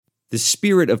The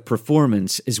spirit of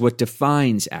performance is what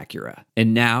defines Acura.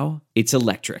 And now, it's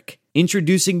electric.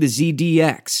 Introducing the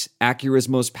ZDX, Acura's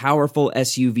most powerful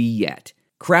SUV yet.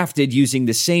 Crafted using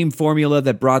the same formula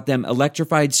that brought them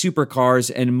electrified supercars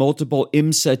and multiple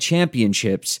IMSA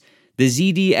championships, the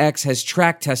ZDX has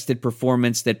track-tested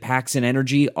performance that packs an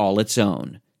energy all its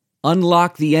own.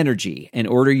 Unlock the energy and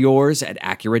order yours at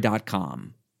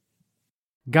Acura.com.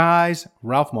 Guys,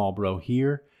 Ralph Malbrough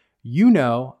here. You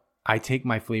know I take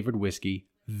my flavored whiskey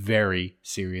very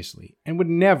seriously and would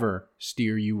never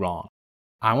steer you wrong.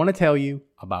 I want to tell you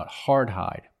about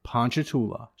Hardhide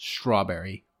Ponchatoula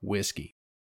Strawberry Whiskey.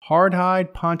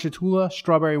 Hardhide Ponchatoula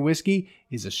Strawberry Whiskey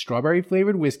is a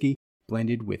strawberry-flavored whiskey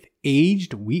blended with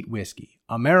aged wheat whiskey,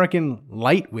 American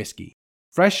light whiskey,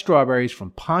 fresh strawberries from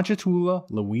Ponchatoula,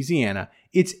 Louisiana.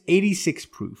 It's 86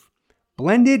 proof.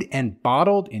 Blended and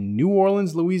bottled in New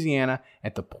Orleans, Louisiana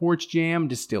at the Porch Jam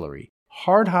Distillery.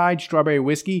 Hardhide Strawberry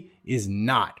Whiskey is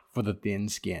not for the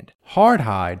thin-skinned.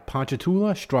 Hardhide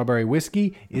Ponchatoula Strawberry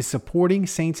Whiskey is supporting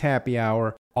Saints Happy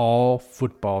Hour all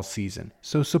football season,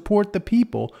 so support the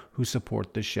people who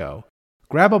support the show.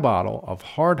 Grab a bottle of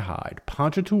Hardhide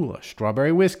Ponchatoula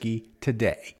Strawberry Whiskey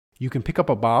today. You can pick up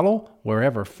a bottle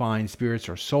wherever fine spirits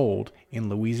are sold in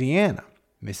Louisiana,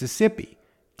 Mississippi,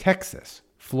 Texas,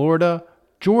 Florida,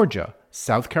 Georgia,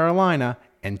 South Carolina,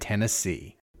 and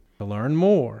Tennessee. To learn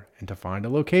more and to find a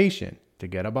location to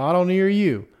get a bottle near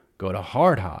you, go to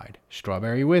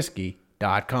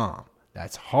hardhidestrawberrywhiskey.com.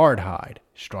 That's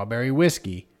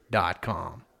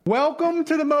hardhidestrawberrywhiskey.com. Welcome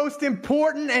to the most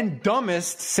important and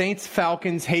dumbest Saints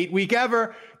Falcons hate week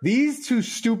ever. These two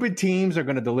stupid teams are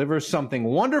going to deliver something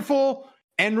wonderful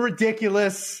and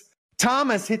ridiculous.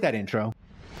 Thomas, hit that intro.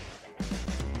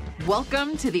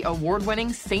 Welcome to the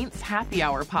award-winning Saints Happy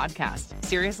Hour podcast.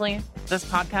 Seriously, this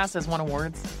podcast has won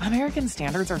awards. American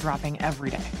standards are dropping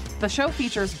every day. The show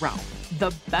features Ralph,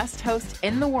 the best host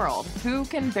in the world, who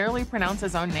can barely pronounce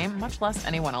his own name, much less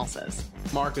anyone else's.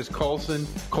 Marcus Colston.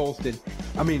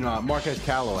 Marquez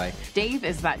Callaway. Dave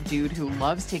is that dude who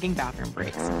loves taking bathroom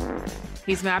breaks.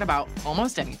 He's mad about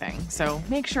almost anything, so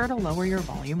make sure to lower your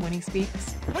volume when he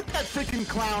speaks. Put that freaking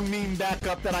clown meme back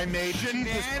up that I made.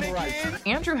 Jesus Christ.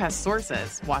 Andrew has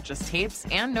sources, watches tapes,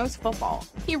 and knows football.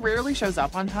 He rarely shows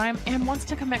up on time and wants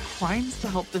to commit crimes to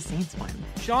help the Saints win.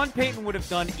 Sean Payton would have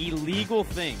done illegal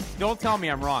things. Don't tell me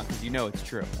I'm wrong, because you know it's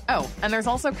true. Oh, and there's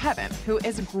also Kevin, who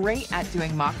is great at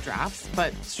doing mock drafts,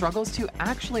 but struggles to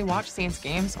actually watch Saints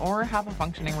games or have a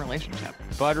functioning relationship.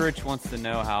 Budrich wants to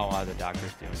know how the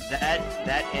doctor's doing.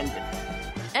 That ended.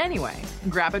 Anyway,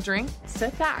 grab a drink,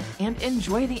 sit back, and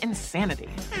enjoy the insanity.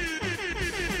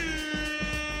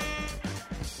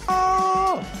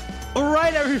 Oh! All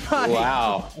right, everybody.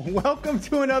 Wow. Welcome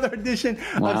to another edition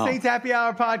of Saints Happy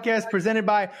Hour podcast presented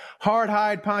by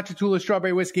Hardhide Ponchatoula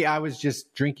Strawberry Whiskey. I was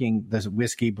just drinking this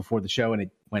whiskey before the show and it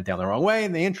went down the wrong way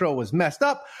and the intro was messed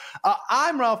up.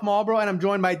 I'm Ralph Malbrough and I'm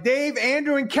joined by Dave,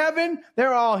 Andrew, and Kevin.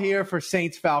 They're all here for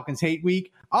Saints Falcons Hate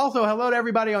Week. Also, hello to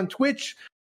everybody on Twitch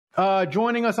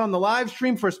joining us on the live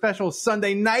stream for a special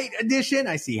Sunday night edition.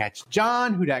 I see Hatch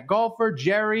John, Who Dat Golfer,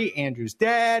 Jerry, Andrew's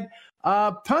dad.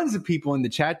 Tons of people in the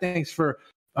chat. Thanks for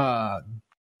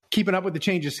keeping up with the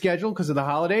change of schedule because of the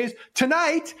holidays.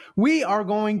 Tonight, we are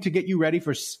going to get you ready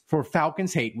for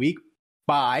Falcons Hate Week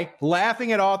by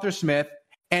laughing at Arthur Smith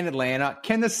and Atlanta.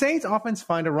 Can the Saints offense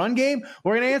find a run game?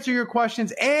 We're going to answer your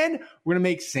questions, and we're going to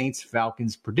make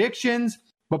Saints-Falcons predictions.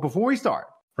 But before we start,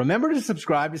 remember to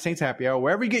subscribe to Saints Happy Hour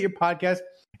wherever you get your podcast.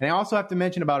 And I also have to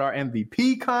mention about our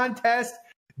MVP contest.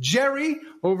 Jerry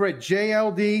over at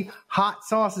JLD Hot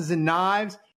Sauces and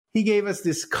Knives, he gave us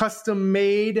this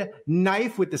custom-made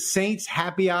knife with the Saints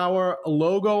Happy Hour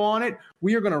logo on it.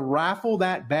 We are going to raffle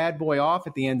that bad boy off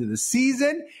at the end of the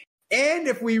season. And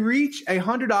if we reach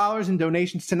 $100 in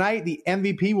donations tonight, the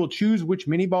MVP will choose which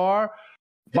minibar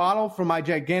bottle from my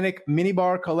gigantic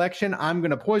minibar collection I'm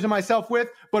going to poison myself with.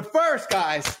 But first,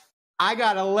 guys, I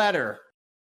got a letter.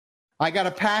 I got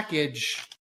a package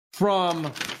from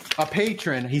a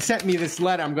patron. He sent me this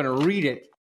letter. I'm going to read it.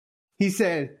 He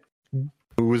said,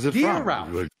 Who was it Dear from?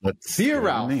 Ralph, What's Dear the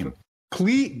Ralph, name?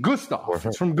 please, Gustav.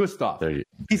 It's from Gustav.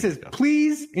 He says,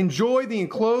 please enjoy the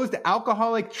enclosed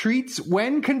alcoholic treats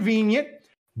when convenient.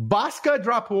 Baska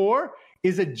Drapor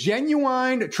is a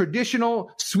genuine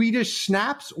traditional Swedish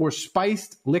schnapps or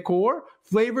spiced liqueur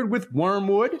flavored with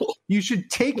wormwood. You should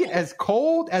take it as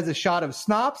cold as a shot of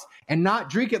schnapps and not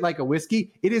drink it like a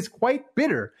whiskey. It is quite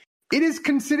bitter. It is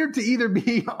considered to either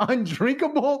be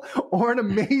undrinkable or an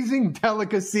amazing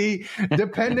delicacy,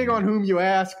 depending on whom you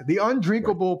ask. The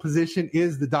undrinkable position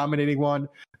is the dominating one.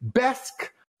 Best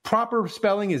proper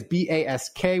spelling is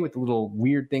Bask with a little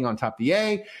weird thing on top of the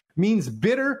A, means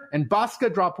bitter, and Baska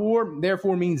Dropor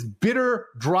therefore means bitter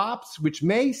drops, which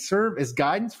may serve as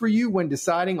guidance for you when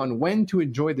deciding on when to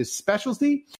enjoy this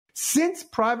specialty. Since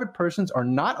private persons are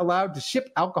not allowed to ship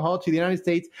alcohol to the United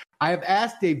States, I have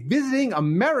asked a visiting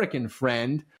American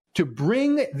friend to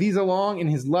bring these along in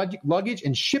his luggage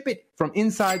and ship it from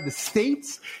inside the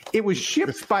States. It was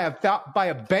shipped by a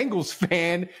Bengals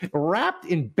fan, wrapped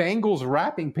in Bengals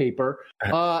wrapping paper.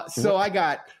 So I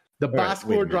got the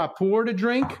Baskor Dropor to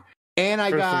drink, and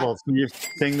First of all, so you're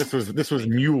saying this was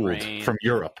muled from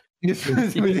Europe. It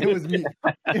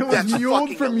was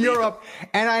muled from Europe,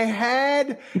 and I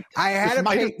had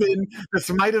this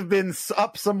might have been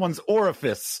up someone's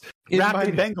orifice, wrapped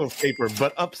in Bengals paper,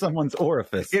 but up someone's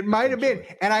orifice. It might have been,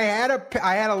 and I had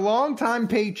a longtime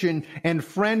patron and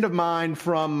friend of mine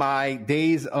from my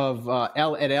days of at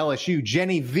LSU,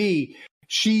 Jenny V.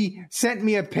 She sent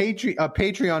me a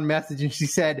Patreon message, and she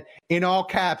said, in all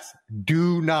caps,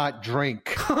 "Do not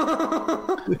drink."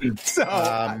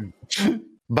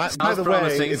 But by the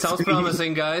way, sounds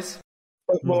promising, guys.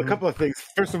 Well, a couple of things.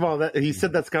 First of all, that he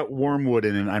said that's got wormwood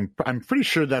in it. I'm pretty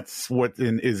sure that's what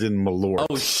is in Malort.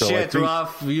 Oh shit,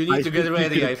 Ralph! You need to get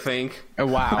ready. I think. Oh,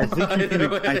 wow! I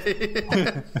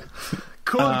think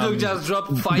Cool, dude, just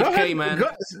dropped 5K, man.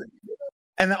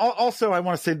 And also, I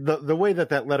want to say the way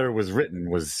that letter was written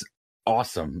was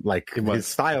awesome. Like his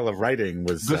style of writing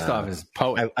was. Gustav is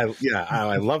poet. I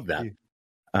love that.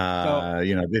 I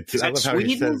love how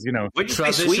he says,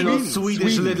 traditional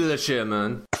Swedish literature,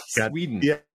 man. Sweden.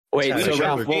 Yeah. Wait, so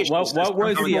Ralph, what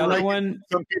was the other one?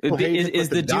 Is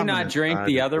the do not drink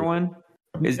the other one?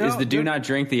 Is the do not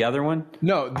drink the other one?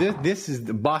 No, this is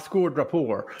the Baskor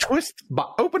Dropor. Twist.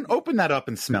 Open that up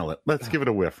and smell it. Let's give it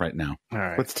a whiff right now. All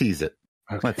right. Let's tease it.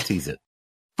 Okay. Let's tease it.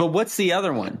 But what's the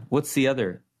other one? What's the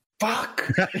other?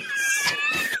 Fuck.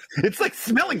 It's like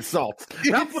smelling salts.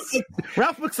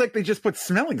 Ralph looks like they just put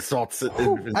smelling salts in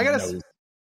his nose.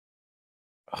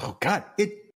 Oh God!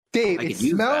 It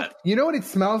smells. You know what it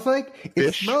smells like?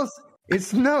 It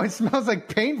smells like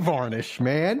paint varnish,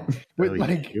 man.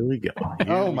 Here we go.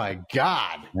 Oh my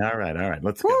God! All right.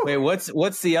 Let's go. Wait,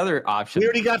 what's the other option? We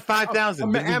already got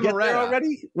 5,000. Did we get there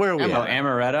already? Where are we?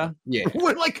 Amaretto. Yeah.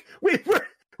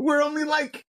 We're only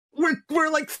like we're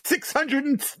like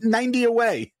 690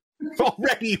 away.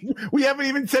 Already, we haven't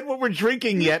even said what we're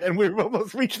drinking yet, and we've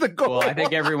almost reached the goal. Well, I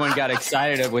think everyone got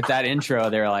excited with that intro.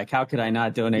 They were like, "How could I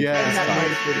not donate?"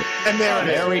 And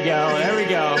there we go.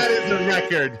 That is a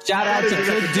record. Shout out to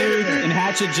Good Dude and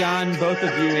Hatchet John, both of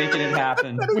you making it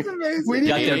happen. That was amazing. We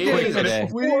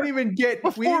didn't even get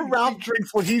before Ralph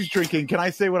drinks what he's drinking. Can I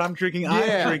say what I'm drinking?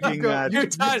 Yeah. I'm drinking.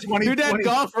 Your dad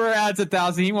golfer adds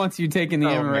 1,000. He wants you taking the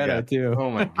amaretto too. Oh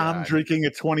my God! I'm drinking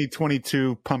a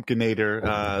 2022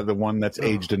 Pumpkinator. The one that's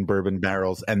aged in bourbon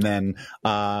barrels, and then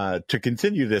to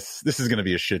continue this is going to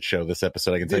be a shit show. This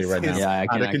episode, I can tell you right now. Yeah,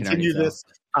 to continue this,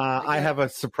 I have a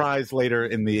surprise later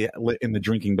in the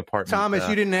drinking department. Thomas,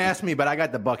 you didn't ask me, but I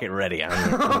got the bucket ready.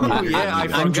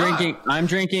 I'm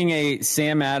drinking a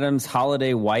Sam Adams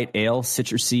Holiday White Ale,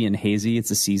 citrusy and hazy.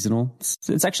 It's a seasonal.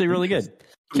 It's actually really good.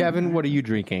 Kevin, what are you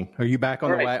drinking? Are you back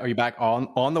on the wagon? Are you back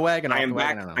on the wagon? I am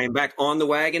back. I am back on the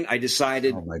wagon. I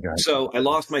decided. Oh my God. So I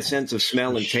lost my sense of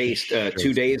smell and taste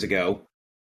 2 days ago.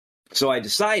 So I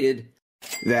decided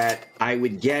that I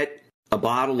would get a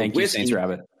bottle of whiskey, Saints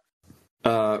Rabbit.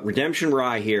 Redemption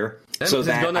Rye here, so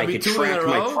that I could track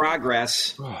my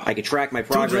progress. I could track my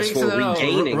progress for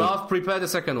regaining. Ralph, prepare the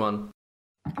second one.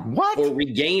 What? For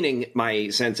regaining my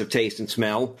sense of taste and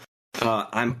smell.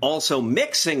 I'm also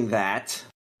mixing that.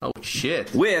 Oh,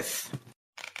 shit. With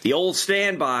the old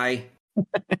standby,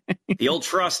 the old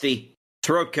trusty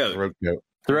throat coat.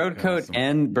 Throat coat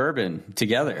and bourbon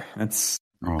together. That's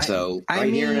so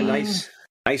here in a nice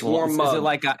warm mug.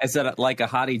 Is it like a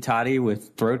hottie toddy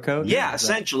with throat coat? Yeah,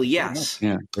 essentially, yes.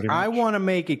 Yeah. I want to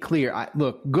make it clear.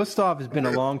 Look, Gustav has been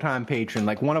a long-time patron,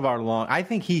 like one of our I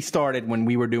think he started when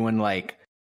we were doing like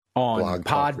on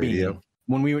Podbean.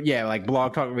 When we were, like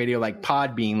Blog Talk Radio, like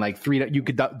Podbean, like you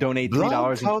could donate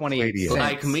 $3.28.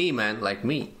 Like me, man, like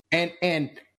me.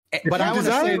 But I want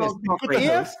to say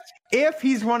this: if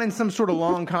he's running some sort of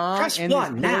long con and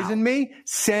poison me,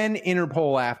 send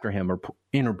Interpol after him, or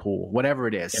Interpol, whatever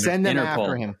it is. Send them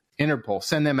after him. Interpol,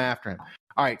 send them after him.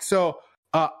 All right, so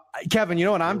Kevin, you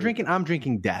know what I'm drinking? I'm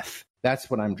drinking death. That's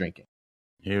what I'm drinking.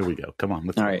 Here we go. Come on.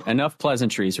 All right. Enough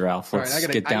pleasantries, Ralph. Let's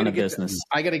get down to business.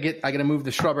 I gotta move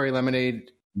the strawberry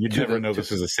lemonade. You never know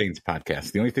this is a Saints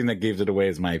podcast. The only thing that gives it away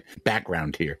is my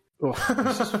background here.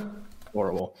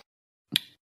 Horrible.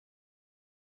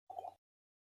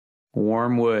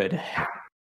 Warm wood.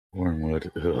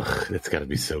 Wormwood. Ugh, it's got to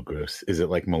be so gross. Is it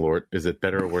like Malort? Is it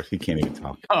better or worse? He can't even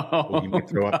talk. Oh, he might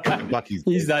throw up.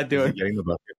 He's not doing. Getting the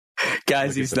bucket.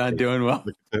 Guys, he's not doing well.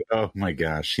 Oh my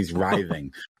gosh, he's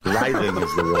writhing. Writhing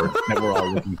is the word that we're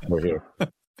all looking for here.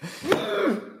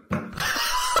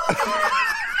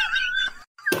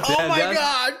 Oh my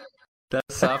God!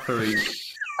 That's suffering.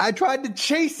 I tried to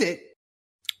chase it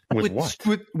with what?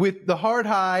 With the hard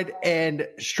hide and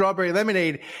strawberry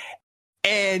lemonade,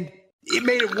 and it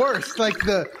made it worse. Like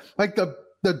the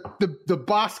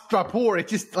Bosque Rapport,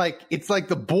 it's like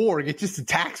the Borg. It just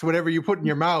attacks whatever you put in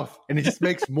your mouth, and it just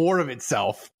makes more of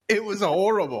itself. It was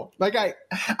horrible. Like I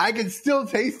can still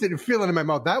taste it and feel it in my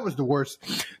mouth. That was the worst.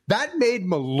 That made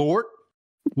Malort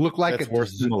look like That's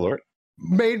worse than Malort.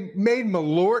 Made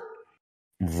Malort.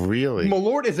 Really?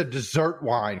 Malort is a dessert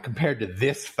wine compared to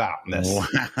this foulness.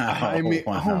 Wow. I mean,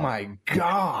 oh my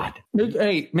God.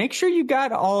 Hey, make sure you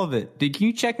got all of it. Can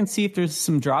you check and see if there's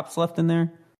some drops left in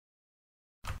there?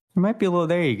 There might be a little.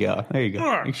 There you go.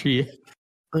 Make sure you.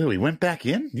 Oh, we went back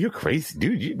in? You're crazy,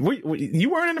 dude. You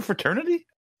weren't in a fraternity?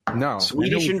 No.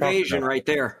 Swedish invasion right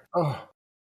there. Oh.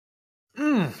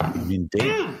 I mean,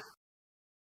 Dave.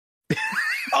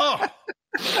 Oh.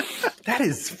 That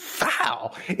is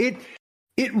foul.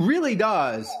 It really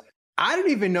does. I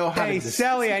don't even know how to. Hey,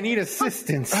 Sally, I need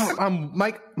assistance. Oh,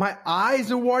 my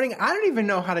eyes are watering. I don't even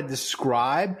know how to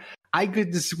describe. I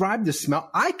could describe the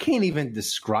smell. I can't even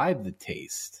describe the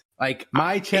taste. Like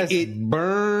my chest, it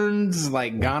burns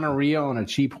like gonorrhea on a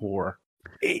cheap whore.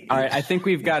 All right, I think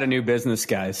we've got a new business,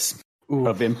 guys,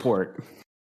 of import.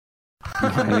 I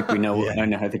think we know.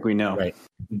 Yeah. I think we know.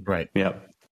 Right. Yep.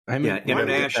 I mean,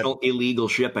 international illegal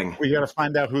shipping. We got to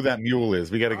find out who that mule is.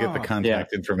 We got to get the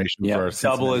contact information for our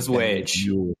double his wage.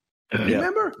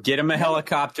 Remember? Get him a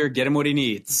helicopter. Get him what he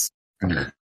needs.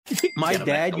 My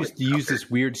dad used to use this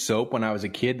weird soap when I was a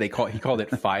kid. He called it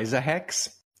Physahex,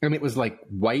 and it was like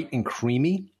white and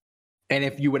creamy. And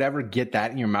if you would ever get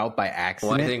that in your mouth by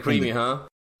accident, white and creamy, huh?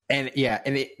 And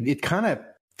it kind of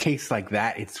tastes like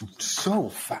that. It's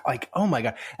so like, oh my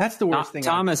God, that's the worst thing.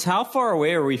 Thomas, how far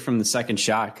away are we from the second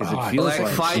shot? Because it feels like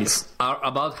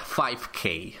about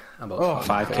 5K. About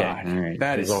 5K. All right.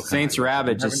 That is Saints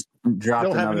Rabbit just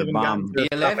dropped another bomb. Yeah,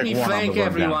 let me thank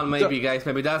everyone. Maybe guys,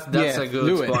 maybe that's a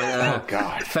good point. Oh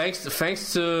God! Thanks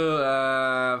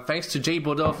to Jay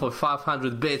Bordeaux for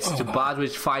 500 bits, to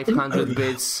Badrich 500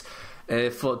 bits. To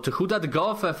Huda the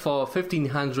Golfer for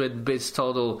 1,500 bits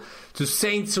total, to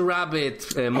Saints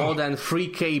Rabbit more than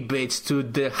 3K bits, to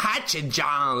the Hatchet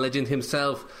John legend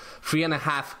himself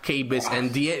 3.5K bits,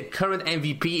 and the current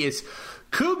MVP is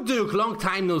Cook Duke, long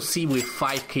time no see, with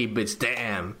 5K bits.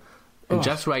 Damn! And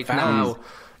just right now,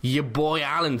 your boy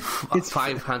Alan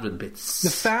 500 bits. The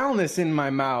foulness in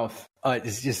my mouth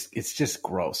it's just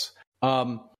gross.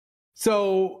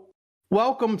 So.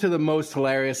 Welcome to the most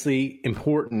hilariously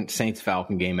important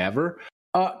Saints-Falcon game ever.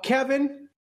 Kevin,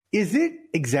 is it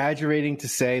exaggerating to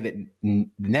say that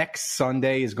next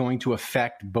Sunday is going to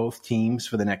affect both teams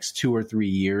for the next 2 or 3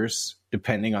 years,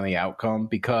 depending on the outcome?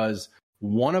 Because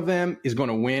one of them is going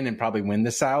to win and probably win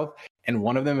the South, and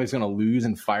one of them is going to lose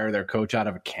and fire their coach out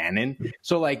of a cannon.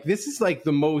 So, like, this is like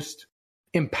the most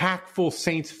impactful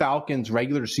Saints-Falcons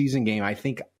regular season game, I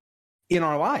think, in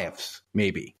our lives,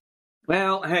 maybe.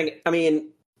 Well,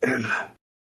 in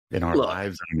our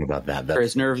lives, I don't know about that.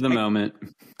 Prisoner of the moment.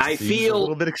 I feel a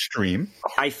little bit extreme.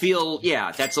 I feel,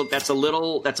 that's a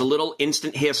little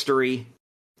instant history,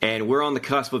 and we're on the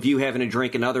cusp of you having to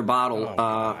drink another bottle. Oh,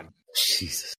 God.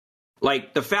 Jesus.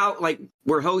 Like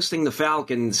we're hosting the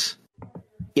Falcons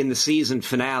in the season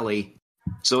finale,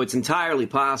 so it's entirely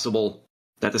possible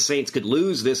that the Saints could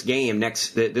lose this game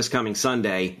this coming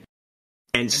Sunday,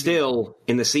 and still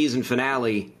in the season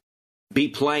finale be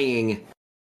playing.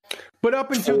 But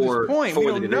up until this point, we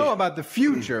don't know about the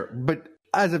future. But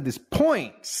as of this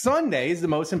point, Sunday is the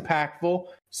most impactful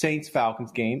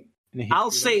Saints-Falcons game. I'll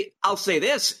say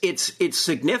this: it's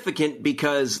significant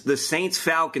because the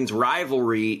Saints-Falcons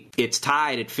rivalry, it's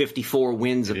tied at 54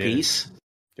 wins apiece.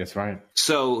 That's right.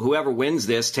 So whoever wins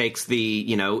this takes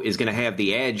is going to have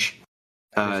the edge,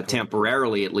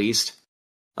 temporarily at least.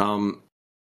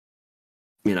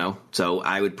 So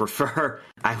I would prefer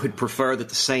that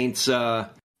the Saints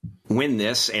win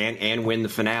this and win the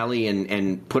finale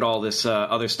and put all this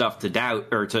other stuff to doubt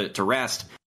or to rest.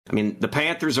 I mean, the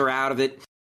Panthers are out of it.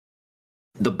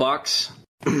 The Bucks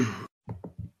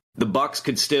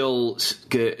could still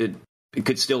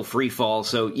free fall.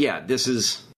 So yeah,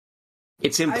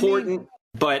 it's important.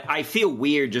 But I feel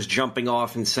weird just jumping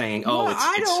off and saying,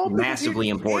 it's massively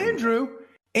important.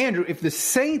 Andrew, if the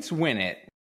Saints win it,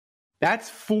 that's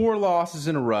 4 losses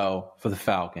in a row for the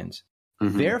Falcons.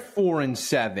 Mm-hmm. They're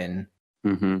 4-7.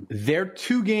 Mm-hmm. They're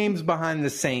 2 games behind the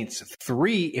Saints,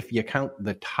 3 if you count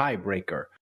the tiebreaker.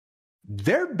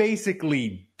 They're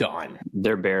basically done.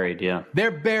 They're buried, yeah.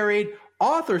 They're buried.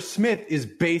 Arthur Smith is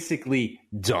basically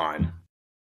done.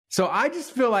 So I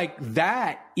just feel like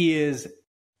that is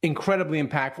incredibly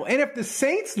impactful. And if the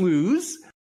Saints lose,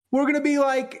 we're going to be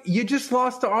like, you just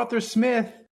lost to Arthur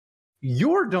Smith.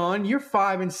 You're done. You're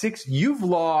 5-6. You've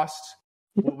lost.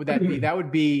 What would that be? That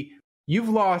would be you've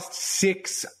lost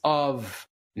 6 of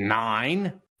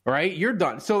 9, right? You're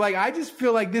done. So like, I just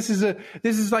feel like this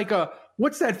is like a,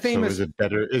 what's that famous? So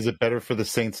is it better for the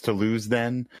Saints to lose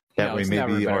then? That way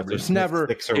maybe Arthur Smith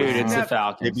sticks around. Dude, it's the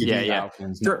Falcons. Yeah.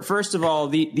 Falcons. First of all,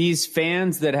 these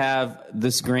fans that have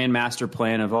this grand master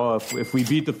plan of, if we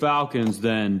beat the Falcons,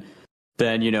 then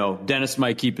Dennis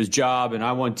might keep his job and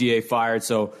I want DA fired.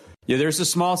 So yeah, there's a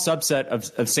small subset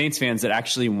of Saints fans that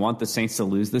actually want the Saints to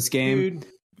lose this game. Dude,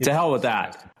 to hell with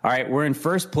that. All right, we're in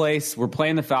first place. We're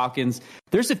playing the Falcons.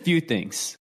 There's a few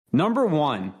things. Number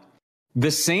one,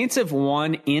 the Saints have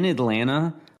won in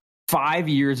Atlanta 5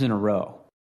 years in a row.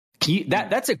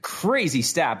 That's a crazy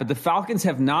stat, but the Falcons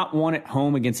have not won at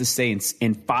home against the Saints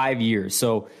in 5 years.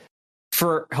 So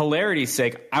for hilarity's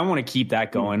sake, I want to keep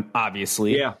that going,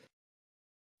 obviously. Yeah.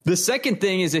 The second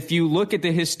thing is if you look at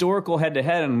the historical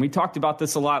head-to-head, and we talked about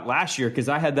this a lot last year because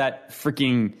I had that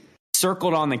freaking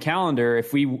circled on the calendar.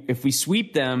 If we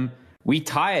sweep them, we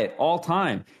tie it all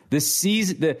time. The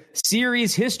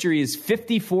series history is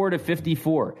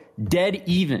 54-54, dead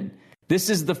even.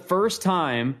 This is the first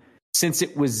time since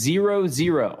it was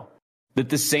 0-0 that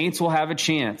the Saints will have a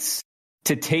chance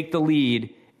to take the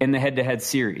lead in the head-to-head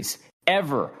series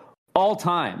ever, all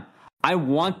time. I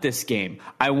want this game.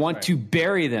 I want to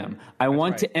bury them. I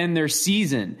want to end their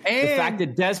season. And the fact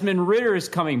that Desmond Ridder is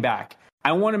coming back,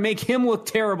 I want to make him look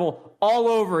terrible all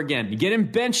over again, to get him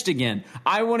benched again.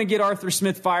 I want to get Arthur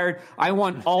Smith fired. I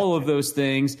want all of those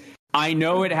things. I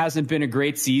know it hasn't been a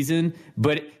great season,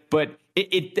 but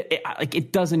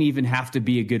it doesn't even have to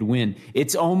be a good win.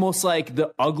 It's almost like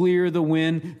the uglier the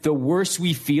win, the worse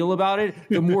we feel about it,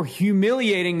 the more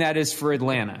humiliating that is for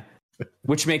Atlanta,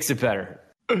 which makes it better.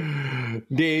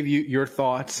 Dave, your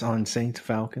thoughts on Saints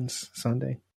Falcons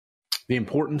Sunday? The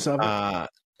importance of it?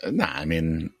 I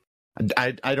mean,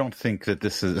 I don't think that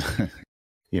this is, I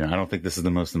don't think this is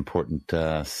the most important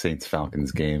Saints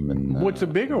Falcons game. And what's a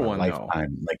bigger one,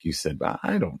 lifetime, though? Like you said,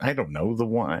 I don't know the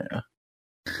one.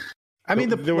 I mean,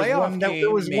 the playoff game.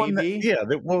 There was one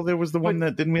that, there was the one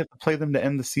that didn't we have to play them to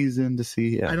end the season to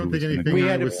see? I don't think anything. They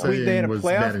had a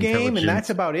playoff game, and that's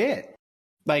about it.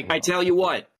 Like I tell you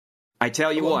what.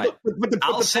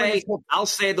 I'll say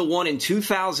the one in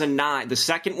 2009, the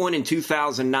second one in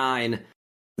 2009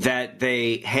 that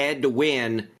they had to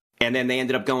win, and then they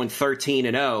ended up going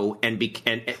 13-0, and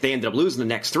they ended up losing the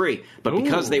next 3. But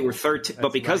because they were 13,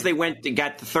 they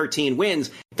got the 13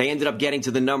 wins, they ended up getting to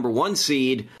the number 1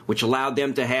 seed, which allowed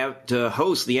them to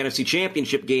host the NFC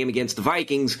Championship game against the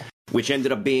Vikings, which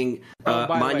ended up being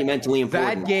monumentally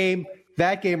important.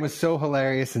 That game was so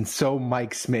hilarious and so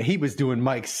Mike Smith. He was doing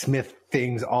Mike Smith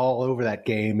things all over that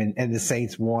game, and the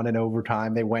Saints won in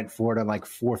overtime. They went for it on like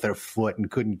 4th foot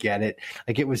and couldn't get it.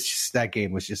 Like that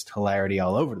game was just hilarity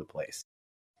all over the place.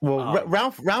 Well,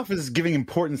 Ralph is giving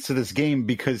importance to this game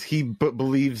because he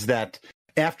believes that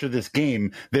after this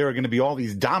game there are going to be all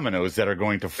these dominoes that are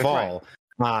going to fall.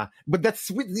 But that's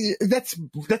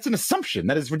an assumption.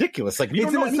 That is ridiculous. Like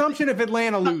it's an assumption if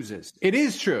Atlanta loses. It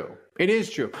is true.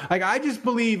 Like I just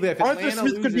believe that if Arthur Atlanta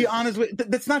Smith could be honest with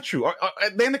that's not true.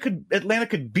 Atlanta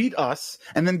could beat us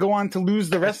and then go on to lose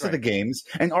the rest of the games,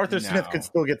 and Arthur Smith could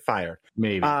still get fired.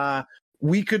 Maybe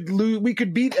we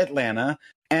could beat Atlanta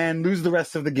and lose the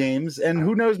rest of the games, and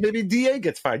who knows? Maybe DA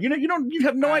gets fired. You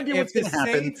have no idea what's going to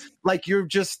happen. You're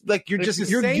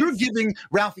giving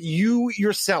Ralph. You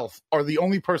yourself are the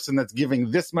only person that's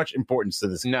giving this much importance to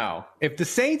this. No, if the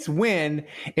Saints win,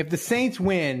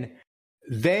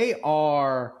 they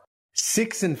are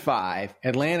 6-5.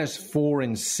 Atlanta's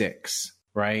 4-6,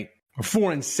 right? Or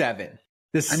 4-7.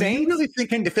 The Saints. You really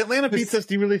think if Atlanta beats us,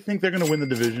 do you really think they're going to win the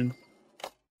division?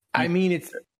 I mean,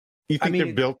 it's. You think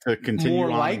they're built to continue? More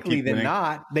likely than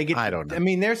not, they get. I don't know. I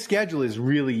mean, their schedule is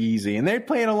really easy, and they're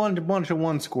playing a bunch of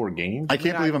one-score games. I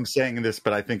can't believe I'm saying this,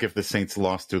 but I think if the Saints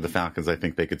lost to the Falcons, I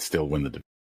think they could still win the division.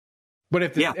 But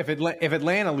if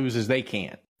Atlanta loses, they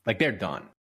can't. Like they're done.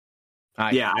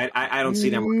 I don't see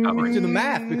them recovering. So the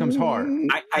math becomes hard.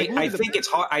 I think it's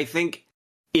hard. I think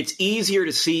it's easier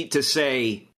to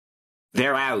say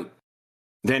they're out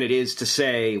than it is to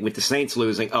say with the Saints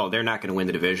losing, they're not going to win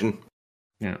the division.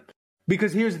 Yeah.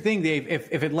 Because here's the thing, Dave.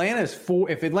 If Atlanta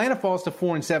falls to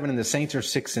 4-7 and the Saints are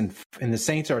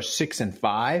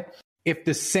 6-5, if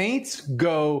the Saints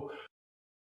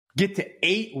get to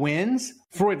 8 wins,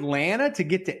 for Atlanta to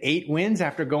get to 8 wins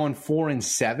after going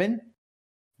 4-7,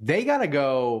 they got to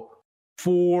go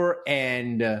 4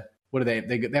 and what do they?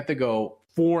 They have to go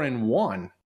 4-1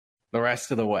 the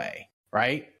rest of the way,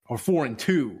 right? Or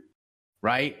 4-2,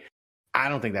 right? I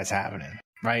don't think that's happening,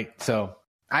 right? So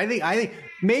I think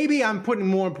maybe I'm putting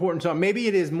more importance on. Maybe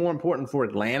it is more important for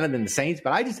Atlanta than the Saints,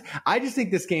 but I just think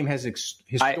this game has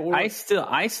historic.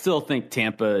 I still think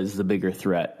Tampa is the bigger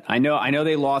threat. I know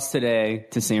they lost today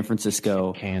to San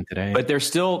Francisco, but they're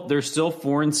still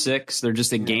 4-6. They're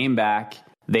just a game back.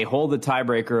 They hold the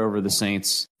tiebreaker over the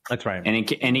Saints. That's right.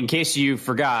 And in case you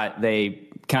forgot, they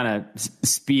kind of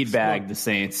speed bagged the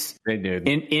Saints. They did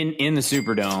in the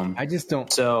Superdome. I just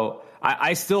don't. So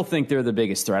I still think they're the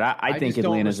biggest threat. I think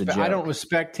Atlanta's a joke. I don't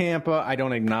respect Tampa. I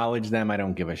don't acknowledge them. I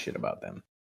don't give a shit about them.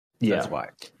 Yeah. That's why.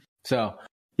 So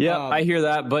yeah, I hear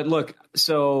that. But look,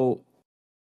 so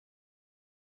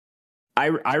I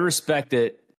respect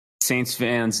that Saints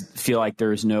fans feel like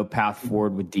there's no path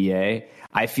forward with DA.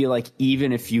 I feel like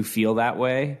even if you feel that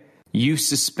way, you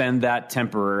suspend that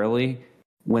temporarily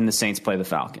when the Saints play the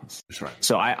Falcons. That's right.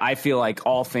 So I feel like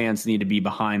all fans need to be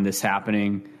behind this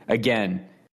happening. Again,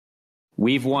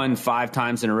 we've won 5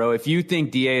 times in a row. If you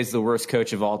think DA is the worst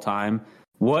coach of all time,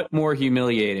 what more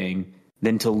humiliating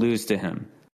than to lose to him?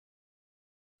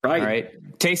 Right?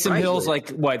 Taysom Hill's like,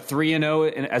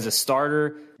 3-0 as a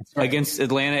starter against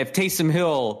Atlanta. If Taysom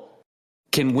Hill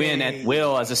can win at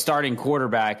will as a starting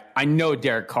quarterback, I know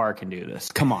Derek Carr can do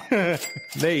this. Come on.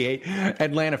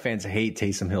 Atlanta fans hate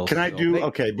Taysom Hill. Can I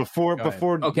do before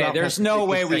okay, there's no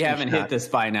way we haven't hit this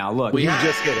by now. Look, you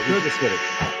just get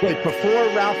it. Wait, before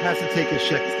Ralph has to take his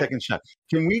second shot,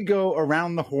 can we go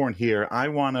around the horn here? I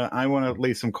wanna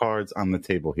lay some cards on the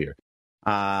table here.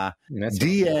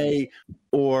 DA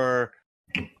or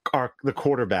the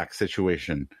quarterback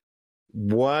situation.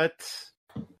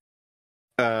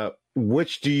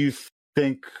 Which do you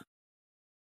think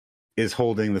is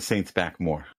holding the Saints back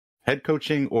more, head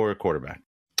coaching or quarterback?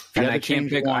 And I can't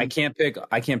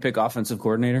pick offensive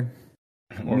coordinator.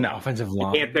 No, offensive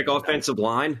line. You can't pick offensive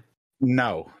line.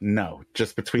 No,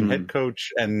 just between head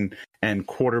coach and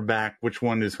quarterback. Which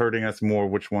one is hurting us more?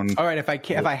 Which one? All right, if I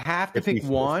have to pick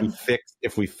one,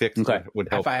 if we fix, that would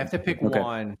help. If I have to pick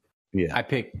one, I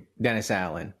pick Dennis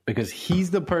Allen because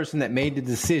he's the person that made the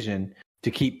decision to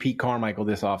keep Pete Carmichael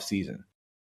this offseason.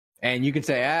 And you could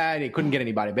say, he couldn't get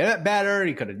anybody better.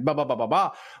 He could have blah, blah, blah, blah,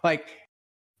 blah. Like,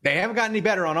 they haven't gotten any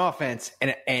better on offense.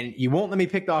 And you won't let me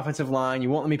pick the offensive line.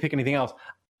 You won't let me pick anything else.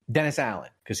 Dennis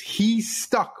Allen, because he's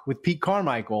stuck with Pete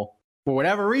Carmichael for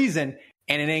whatever reason,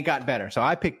 and it ain't gotten better. So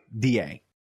I pick DA.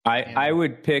 I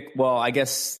would pick, I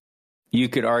guess you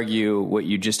could argue what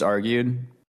you just argued.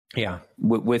 Yeah.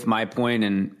 With my point,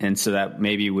 and so that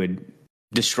maybe would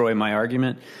destroy my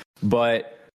argument.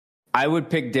 But I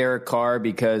would pick Derek Carr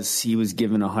because he was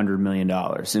given $100 million.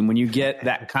 And when you get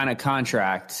that kind of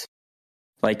contract,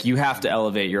 like, you have to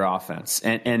elevate your offense.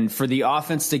 And for the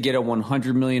offense to get a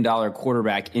 $100 million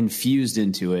quarterback infused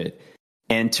into it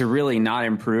and to really not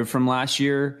improve from last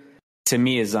year, to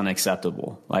me, is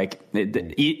unacceptable. Like,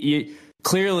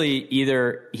 clearly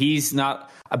either he's not.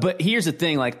 But here's the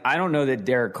thing. Like, I don't know that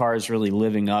Derek Carr is really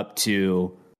living up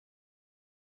to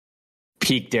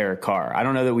peak Derek Carr. I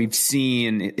don't know that we've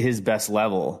seen his best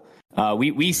level.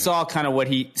 We saw kind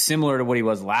of similar to what he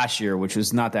was last year, which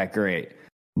was not that great,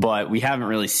 but we haven't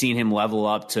really seen him level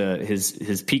up to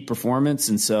his peak performance.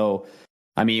 And so,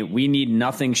 I mean, we need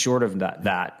nothing short of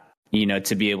that,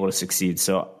 to be able to succeed.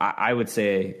 So I would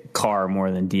say Carr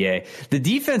more than DA. The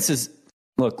defense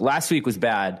look, last week was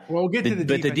bad. Well, we'll get to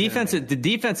the defense. But the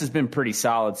defense has been pretty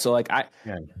solid. So, like,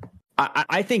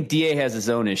 I think DA has his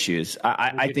own issues.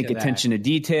 I think attention to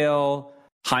detail,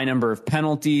 high number of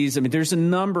penalties. I mean, there's a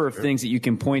number of things that you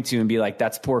can point to and be like,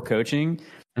 that's poor coaching.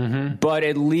 Mm-hmm. But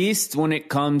at least when it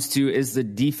comes to, is the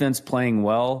defense playing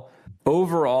well?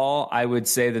 Overall, I would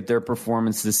say that their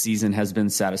performance this season has been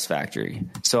satisfactory.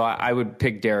 So I would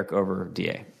pick Derek over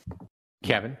DA.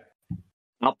 Kevin?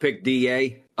 I'll pick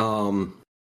DA.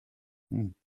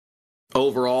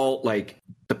 Overall, like,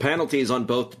 the penalties on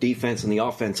both the defense and the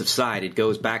offensive side, it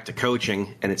goes back to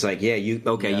coaching. And it's like, you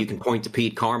can point to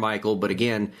Pete Carmichael, but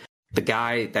again, the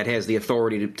guy that has the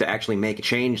authority to actually make a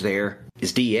change there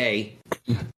is DA.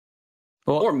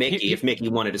 Or Mickey, if Mickey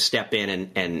wanted to step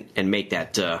in and make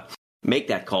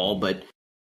that call. But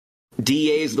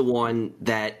DA is the one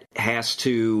that has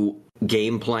to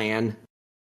game plan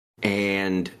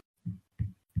and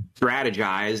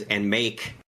strategize and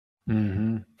make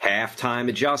halftime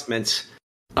adjustments.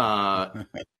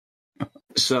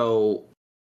 So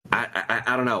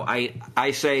I don't know.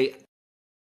 I say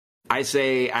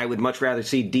I would much rather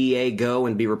see DA go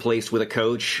and be replaced with a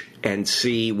coach and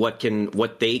see what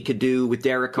they could do with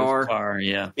Derek Carr.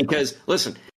 Yeah. Because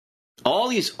listen, all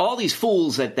these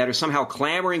fools that are somehow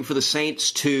clamoring for the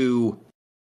Saints to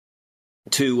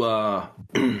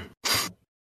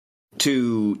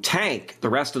tank the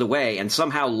rest of the way and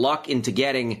somehow luck into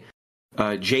getting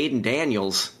Jaden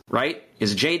Daniels, right?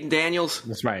 Is it Jaden Daniels?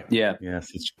 That's right. Yeah. Yes.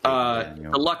 It's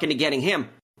the luck into getting him.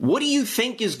 What do you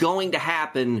think is going to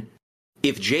happen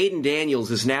if Jaden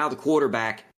Daniels is now the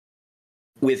quarterback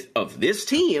of this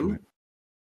team,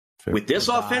 with this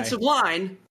offensive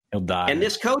line, he'll die, and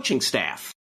this coaching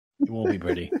staff? It won't be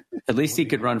pretty. At least he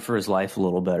could run for his life a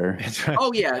little better. That's right.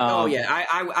 Oh yeah,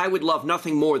 I would love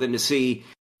nothing more than to see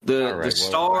the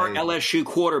star LSU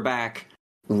quarterback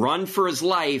run for his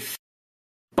life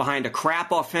behind a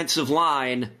crap offensive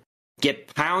line,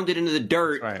 get pounded into the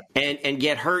dirt, and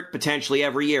get hurt potentially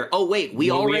every year. Oh wait, we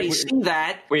already see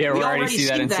that. We already see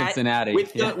that in Cincinnati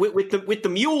with the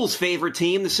Mules' favorite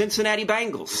team, the Cincinnati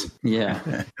Bengals.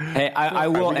 Yeah. Hey, I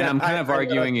will, and I'm kind of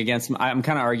arguing against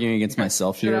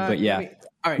myself here, but yeah.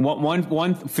 All right.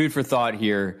 One food for thought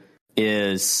here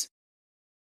is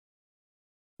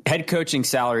head coaching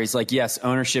salaries. Like, yes,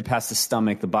 ownership has to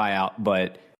stomach the buyout,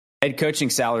 but head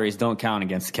coaching salaries don't count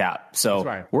against the cap.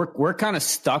 So we're kind of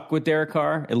stuck with Derek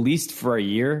Carr, at least for a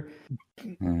year.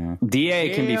 Mm-hmm.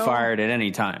 DA can be fired at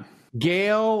any time.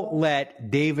 Gail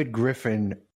let David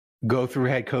Griffin go through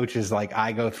head coaches like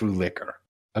I go through liquor.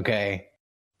 Okay?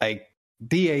 Like,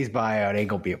 DA's buyout ain't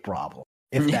going to be a problem.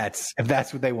 If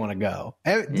that's what they want to go.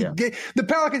 The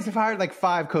Pelicans have hired like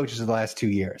 5 coaches in the last 2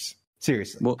 years.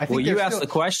 Seriously. Well, you asked the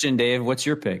question, Dave. What's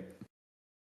your pick?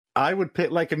 I would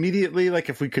pick immediately.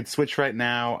 If we could switch right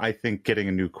now, I think getting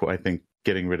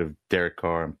rid of Derek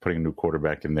Carr and putting a new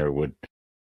quarterback in there would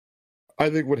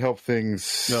help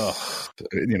things.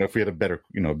 If we had a better,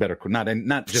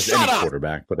 not just any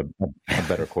quarterback, but a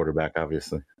better quarterback,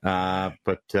 obviously.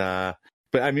 But I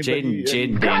mean,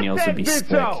 Jaden Daniels would be sick.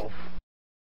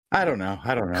 I don't know.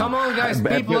 Come on, guys.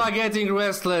 People are getting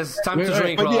restless. Time to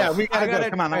drink. But yeah, we gotta go.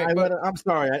 Come on. I'm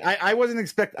sorry. I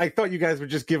wasn't I thought you guys would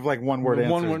just give one word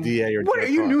answers. DA or what are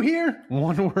you new here?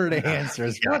 One word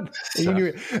answers. What?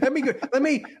 Let me.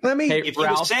 Hey, if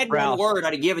you said one word,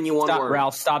 I'd have given you one word.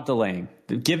 Ralph, stop delaying.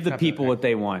 Give the people what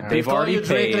they want. They've Before already you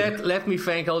paid. Drink, let me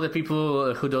thank all the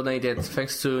people who donated.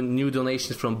 Thanks to new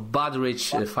donations from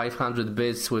Budrich, 500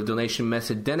 bits with donation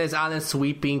message. Dennis Allen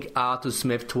sweeping Arthur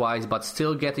Smith twice, but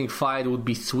still getting fired would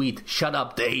be sweet. Shut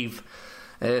up, Dave.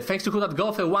 Thanks to Kudat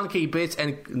Golfer, 1k bits,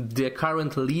 and the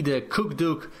current leader, Cook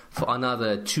Duke, for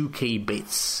another 2k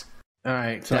bits. All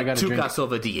right, so that I got to took drink. us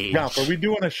over the age. Ralph, are we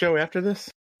doing a show after this?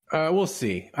 We'll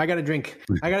see. I got to drink.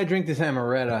 I got to drink this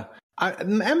amaretto.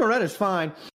 Amaretta's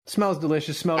fine. Smells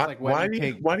delicious. Smells like wedding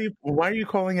cake. Why are you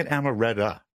calling it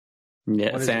amaretto?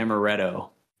 Yeah, it's amaretto.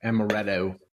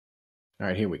 Amaretto. All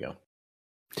right, here we go.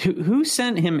 Who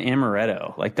sent him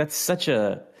amaretto? That's such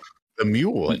a... The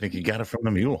mule. I think he got it from the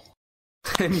mule.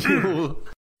 Mule.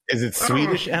 Is it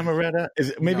Swedish amaretto?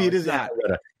 It is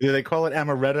amaretto. Do they call it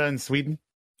amaretto in Sweden?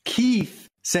 Keith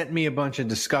sent me a bunch of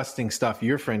disgusting stuff.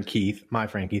 Your friend Keith, my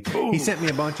friend Keith. Ooh. He sent me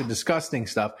a bunch of disgusting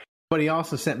stuff. But he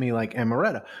also sent me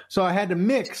amaretto. So I had to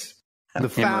mix the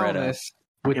foulness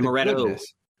with the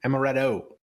goodness. Amaretto.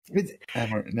 It's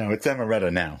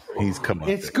amaretto now. He's come up.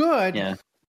 It's good. Yeah.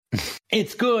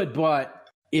 It's good, but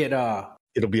it'll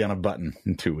be on a button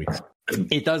in 2 weeks.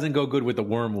 It doesn't go good with the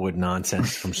wormwood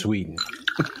nonsense from Sweden.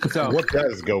 So what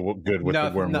does go good with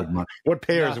the wormwood? What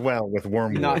pairs well with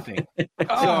wormwood? Nothing. So,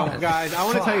 guys, I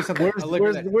want to tell you something.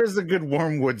 Where's the good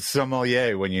wormwood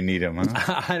sommelier when you need him?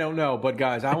 Huh? I don't know, but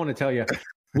guys, I want to tell you,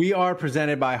 we are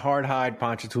presented by Hardhide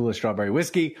Ponchatoula Strawberry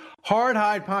Whiskey.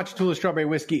 Hardhide Ponchatoula Strawberry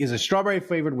Whiskey is a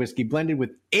strawberry-flavored whiskey blended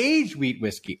with aged wheat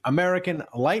whiskey, American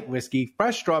light whiskey,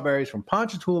 fresh strawberries from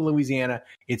Ponchatoula, Louisiana.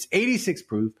 It's 86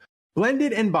 proof.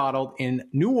 Blended and bottled in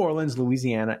New Orleans,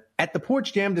 Louisiana, at the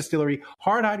Porch Jam Distillery.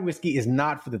 Hardhide whiskey is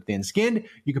not for the thin-skinned.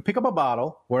 You can pick up a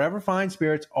bottle wherever fine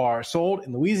spirits are sold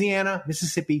in Louisiana,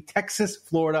 Mississippi, Texas,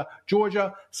 Florida,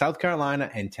 Georgia, South Carolina,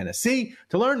 and Tennessee.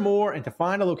 To learn more and to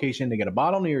find a location to get a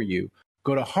bottle near you,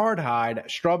 go to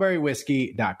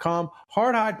hardhidestrawberrywhiskey.com.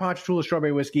 Hardhide Ponchatoula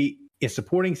Strawberry Whiskey is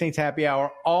supporting Saints Happy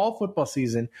Hour all football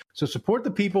season. So support the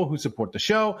people who support the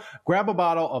show. Grab a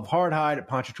bottle of Hardhide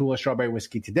Ponchatoula Strawberry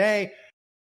Whiskey today.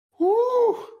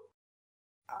 Woo!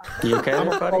 You okay, I'm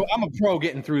a pro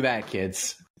getting through that,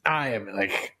 kids. I am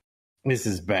this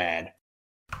is bad.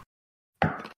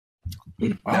 Oh,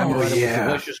 yeah.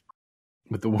 Delicious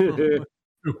with the wormwood.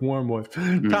 Wormwood.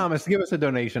 Thomas, give us a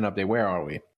donation update. Where are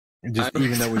we? Just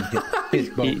even though we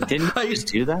hit both. Didn't I just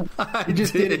do that? You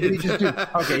just did it. Did he just do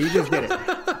it? Okay, you just did it.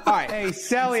 All right. Hey,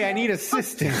 Sally, I need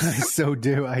assistance. I so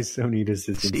do. I so need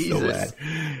assistance. Jesus. So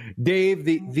bad. Dave,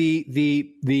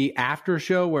 the after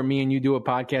show where me and you do a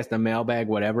podcast, a mailbag,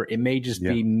 whatever, it may just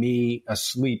be me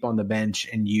asleep on the bench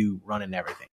and you running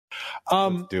everything.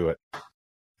 Let's do it.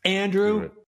 Andrew. Do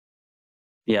it.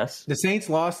 Yes. The Saints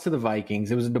lost to the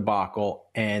Vikings. It was a debacle.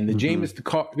 And the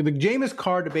Jameis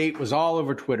Carr debate was all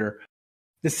over Twitter.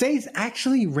 The Saints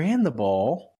actually ran the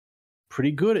ball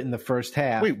pretty good in the first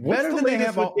half. Wait, what's the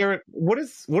latest with Derek? What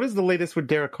is the latest with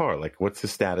Derek Carr? Like, what's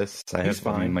his status? He's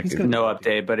fine. No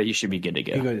update, but he should be good to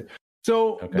go.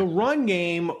 So the run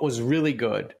game was really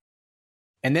good.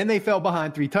 And then they fell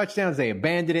behind 3 touchdowns. They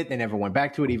abandoned it. They never went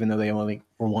back to it, even though they only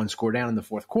were 1 score down in the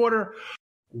fourth quarter.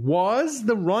 Was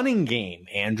the running game,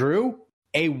 Andrew,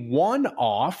 a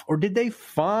one-off, or did they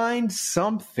find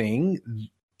something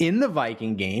in the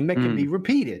Viking game that can be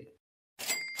repeated?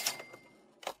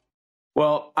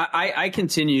 Well, I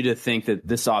continue to think that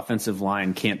this offensive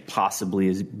line can't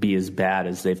possibly be as bad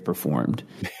as they've performed.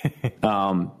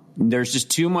 There's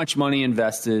just too much money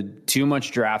invested, too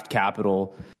much draft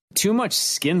capital, too much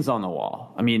skins on the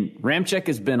wall. I mean, Ramczyk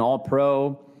has been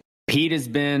all-pro. Pete has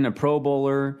been a Pro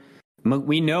Bowler.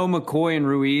 We know McCoy and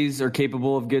Ruiz are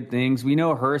capable of good things. We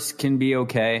know Hurst can be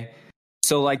okay.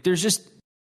 So, like, there's just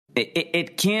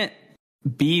it can't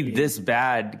be this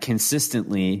bad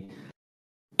consistently.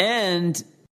 And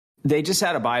they just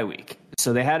had a bye week.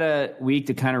 So they had a week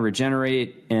to kind of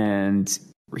regenerate and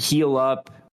heal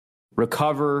up,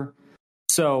 recover.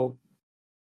 So,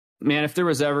 man, if there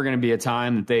was ever going to be a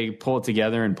time that they pull it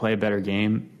together and play a better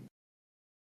game,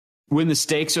 when the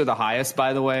stakes are the highest,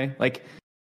 by the way, like,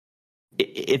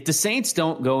 if the Saints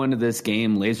don't go into this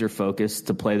game laser focused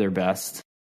to play their best,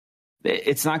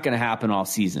 it's not going to happen all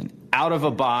season. Out of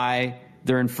a bye,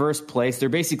 they're in first place. They're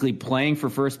basically playing for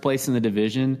first place in the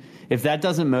division. If that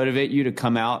doesn't motivate you to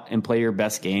come out and play your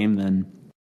best game,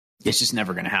 then it's just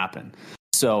never going to happen.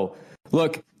 So,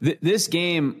 look, this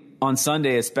game on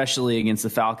Sunday, especially against the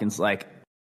Falcons, like,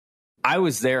 I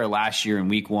was there last year in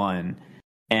week 1,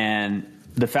 and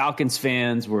the Falcons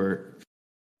fans were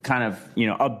kind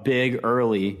of, up big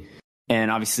early.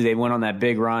 And obviously they went on that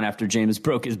big run after Jameis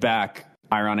broke his back,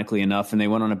 ironically enough. And they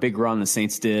went on a big run, the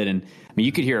Saints did. And I mean,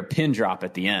 you could hear a pin drop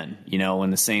at the end,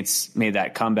 when the Saints made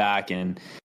that comeback. And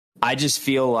I just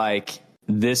feel like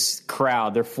this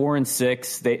crowd, they're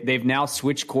 4-6. They've now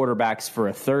switched quarterbacks for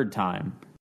a third time.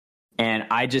 And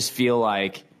I just feel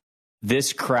like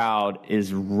this crowd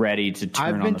is ready to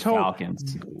turn on the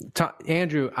Falcons.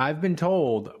 Andrew, I've been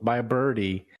told by a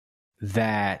birdie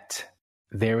that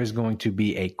there is going to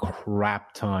be a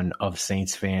crap ton of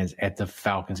Saints fans at the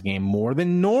Falcons game, more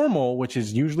than normal, which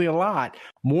is usually a lot,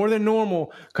 more than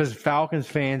normal, because Falcons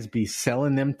fans be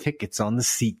selling them tickets on the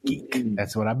SeatGeek.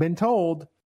 That's what I've been told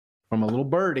from a little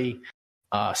birdie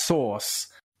source.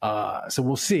 So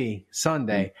we'll see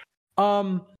Sunday.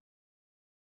 I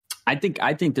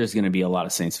think there's going to be a lot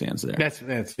of Saints fans there.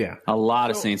 That's yeah. A lot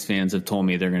of Saints fans have told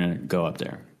me they're going to go up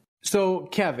there. So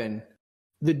Kevin,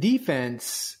 the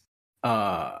defense,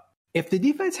 if the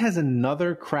defense has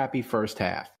another crappy first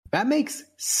half, that makes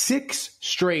 6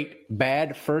 straight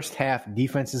bad first half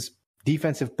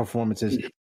defensive performances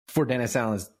for Dennis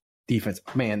Allen's defense.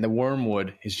 Man, the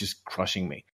wormwood is just crushing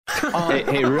me.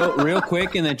 Hey, real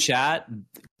quick in the chat,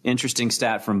 interesting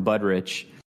stat from Budrich.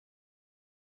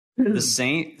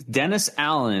 Dennis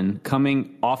Allen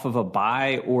coming off of a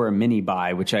bye or a mini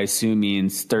bye, which I assume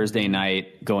means Thursday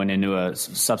night going into a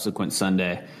subsequent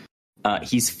Sunday.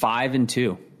 He's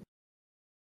 5-2.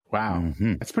 Wow.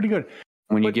 That's pretty good.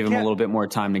 When you give him a little bit more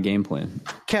time to game plan.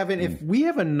 Kevin, if we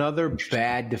have another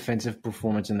bad defensive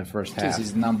performance in the first half. This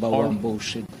is number one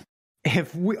bullshit.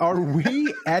 Are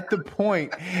we at the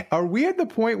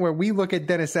point where we look at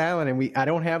Dennis Allen and I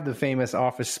don't have the famous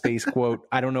Office Space quote,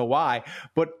 I don't know why,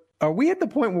 but are we at the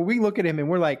point where we look at him and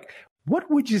we're like, what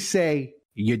would you say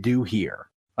you do here?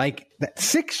 Like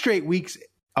 6 straight weeks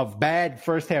of bad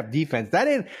first half defense. That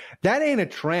ain't a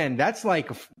trend. That's like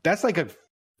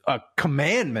a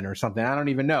commandment or something. I don't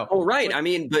even know. Oh, right. I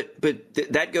mean, but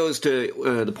that goes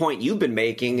to the point you've been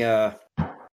making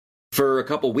for a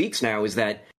couple weeks now, is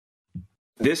that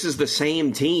this is the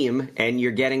same team and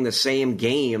you're getting the same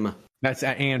game. That's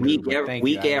Andrew.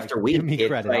 Week after week. Give me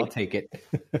credit. I'll take it.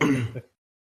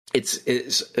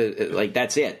 It's like,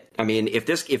 that's it. I mean, if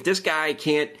this guy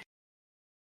can't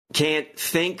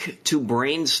think to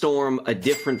brainstorm a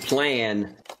different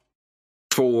plan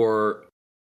for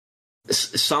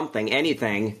something,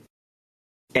 anything,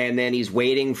 and then he's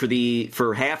waiting for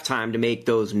halftime to make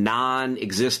those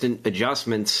non-existent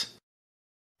adjustments,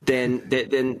 then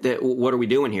what are we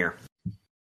doing here?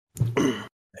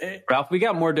 Ralph, we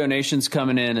got more donations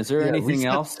coming in. Is there anything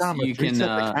else you can?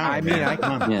 Let's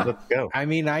go. I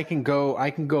mean, I can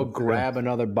go grab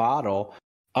another bottle.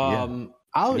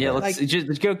 Let's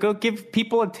just go give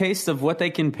people a taste of what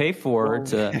they can pay for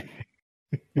to.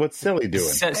 What's Silly doing?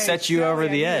 Set you over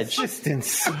the edge.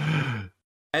 Assistance.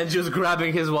 And just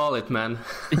grabbing his wallet, man.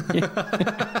 You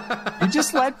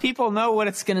just let people know what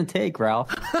it's going to take,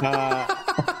 Ralph.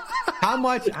 How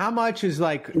much is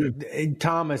like,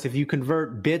 Thomas, if you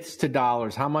convert bits to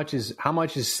dollars, how much is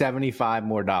 $75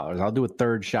 more? I'll do a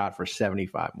third shot for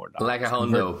 $75 more. Like a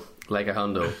hundo.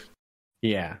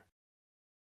 Yeah.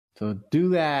 So do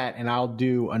that, and I'll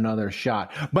do another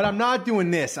shot. But I'm not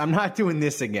doing this. I'm not doing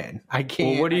this again. I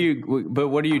can't. Well,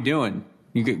 what are you doing?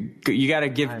 You got to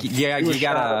give. Yeah, you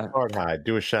got to hardhide.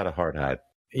 Do a shot of hardhide.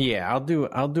 Yeah, I'll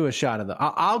do a shot of the.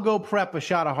 I'll go prep a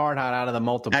shot of hardhide out of the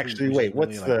multiple. Actually, wait.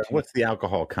 What's the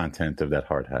alcohol content of that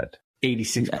hardhide?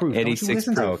 86 proof. 86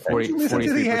 proof. Don't you listen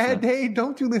to the ad, Dave?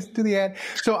 Don't you listen to the ad?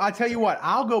 So I'll tell you what.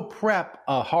 I'll go prep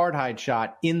a hardhide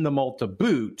shot in the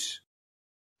multi-boot.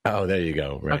 Oh, there you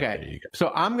go. Right, okay. There you go.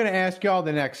 So I'm going to ask y'all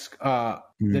the next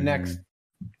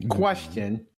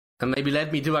question. And maybe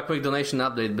let me do a quick donation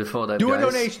update before that. Do a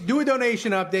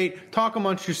donation update. Talk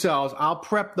amongst yourselves. I'll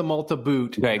prep the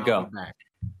multi-boot. Okay, go.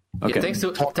 Okay. Yeah, thanks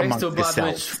to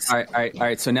Budwich. All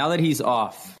right. So now that he's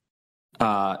off,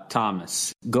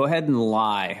 Thomas, go ahead and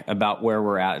lie about where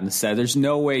we're at instead. There's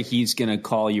no way he's going to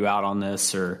call you out on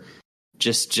this, or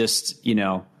just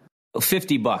 $50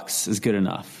 is good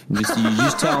enough. You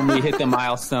just tell him we hit the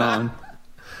milestone.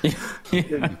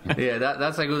 Yeah,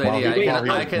 that's a good idea.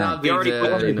 I cannot did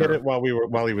it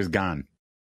while he was gone.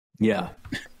 Yeah.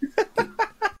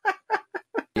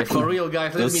 Yeah, for real,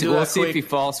 guys. We'll see if he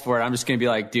falls for it. I'm just gonna be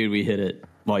like, dude, we hit it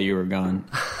while you were gone.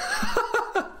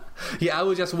 Yeah, I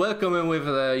will just welcome him with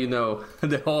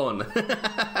the horn.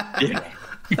 Yeah.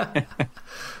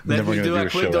 Let me do a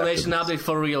quick donation update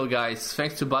for real, guys.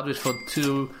 Thanks to Budwich for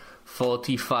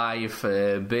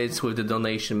 245 bits with the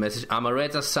donation message.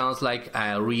 Amaretta sounds like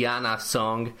a Rihanna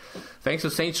song. Thanks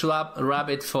to Saints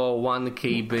Rabbit for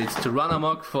 1k bits, to Run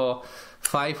Amok for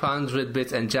 500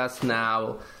 bits, and just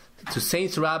now to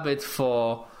Saints Rabbit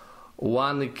for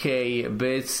 1k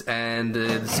bits. And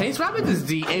Saints Rabbit is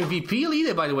the MVP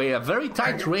leader, by the way. A very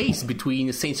tight race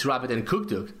between Saints Rabbit and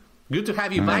Cookduk. Good to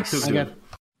have you back, Cookduk.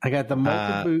 I got the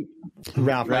multi-boot.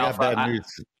 Ralph, I got bad news.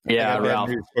 Ralph. Bad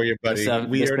news for you, buddy.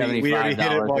 We already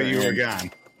hit it while you were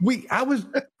gone.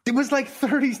 It was like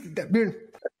 30.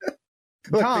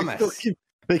 Thomas.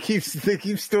 They keep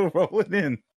still rolling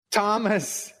in.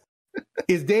 Thomas,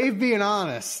 is Dave being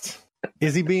honest?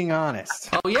 Is he being honest?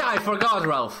 Oh, yeah, I forgot,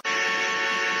 Ralph.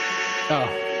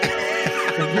 Oh.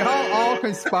 Y'all all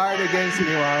conspired against me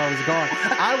while I was gone.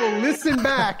 I will listen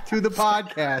back to the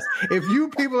podcast. If you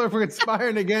people are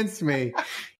conspiring against me,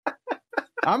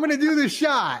 I'm going to do the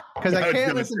shot because I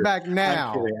can't listen back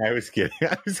now. I was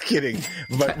kidding.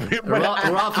 But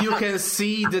Ralph, you can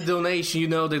see the donation.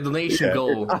 The donation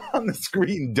goal on the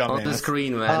screen, dumbass. On the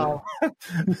screen, man.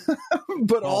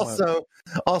 But also,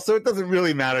 it doesn't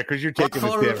really matter because you're taking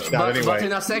this damn shot anyway. But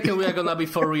in a second, we are gonna be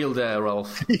for real there,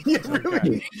 Ralph. Yeah,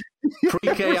 really.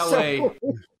 3K away.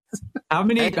 How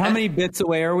many bits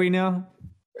away are we now?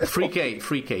 3K.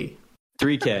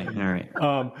 3K. All right.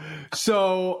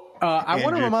 I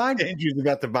want to remind Andrew's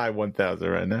about to buy 1,000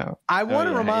 right now. I want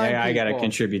to remind. I got to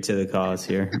contribute to the cause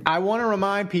here. I want to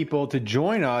remind people to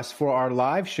join us for our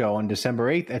live show on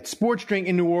December 8th at Sports Drink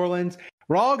in New Orleans.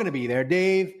 We're all going to be there.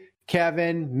 Dave,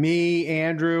 Kevin, me,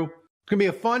 Andrew. It's going to be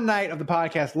a fun night of the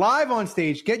podcast live on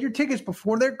stage. Get your tickets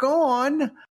before they're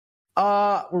gone.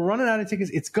 We're running out of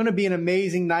tickets. It's going to be an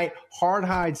amazing night.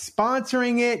 Hardhide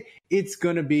sponsoring it. It's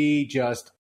going to be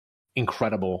just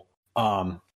incredible.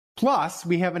 Plus,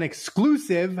 we have an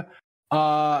exclusive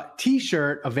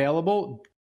T-shirt available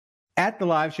at the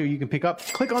live show. You can pick up.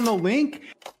 Click on the link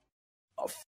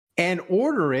and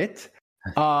order it.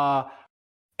 And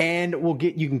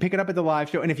you can pick it up at the live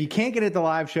show. And if you can't get it at the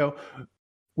live show,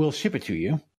 we'll ship it to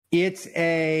you. It's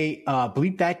a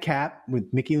bleep that cap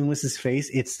with Mickey Lewis's face.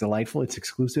 It's delightful. It's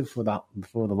exclusive for the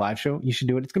live show. You should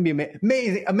do it. It's going to be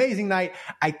amazing night.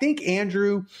 I think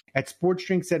Andrew at Sports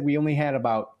Drink said we only had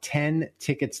about 10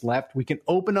 tickets left. We can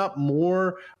open up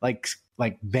more like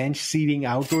bench seating,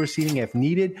 outdoor seating if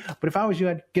needed. But if I was you,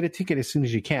 I'd get a ticket as soon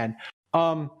as you can.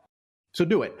 So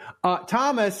do it.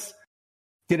 Thomas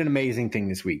did an amazing thing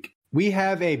this week. We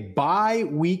have a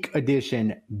bye-week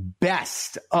edition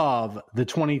best of the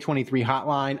 2023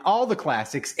 hotline, all the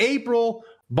classics. April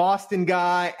Boston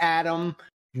guy, Adam,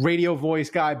 radio voice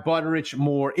guy, Butterich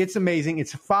Moore. It's amazing.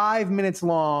 It's 5 minutes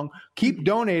long. Keep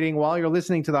donating while you're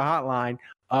listening to the hotline.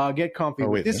 Get comfy.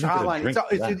 This hotline,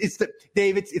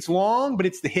 it's long, but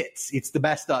it's the hits. It's the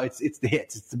best stuff. It's the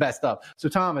hits. It's the best stuff. So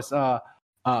Thomas, play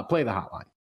the hotline.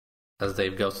 As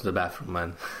Dave goes to the bathroom,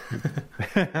 man.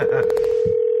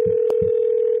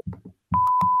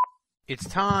 It's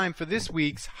time for this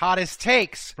week's hottest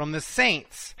takes from the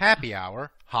Saints Happy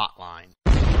Hour Hotline.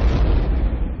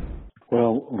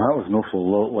 Well, that was an awful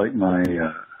lot like my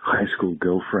high school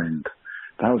girlfriend.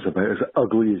 That was about as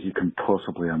ugly as you can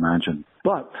possibly imagine.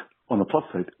 But on the plus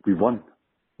side, we won.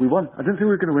 We won. I didn't think we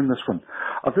were going to win this one.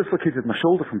 I've dislocated my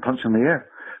shoulder from punching the air.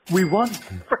 We won.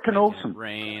 Frickin' awesome.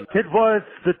 It was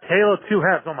the tale of two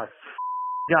halves. Oh my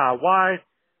God, why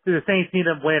do the Saints need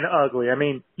to win ugly? I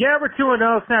mean, yeah, we're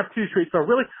 2-0, snap 2 straight. So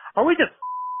really, are we just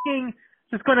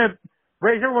going to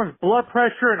raise everyone's blood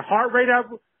pressure and heart rate up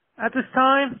at this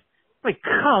time? Like,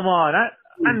 come on.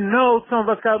 I know some of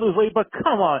us got to lose weight, but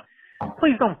come on.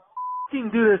 Please don't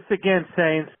do this again,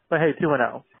 Saints. But hey,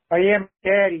 2-0. I am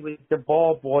Daddy was the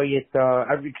ball boy at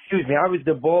I was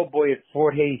the ball boy at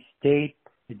Fort Hays State.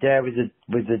 The dad was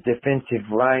a defensive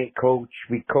line coach.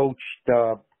 We coached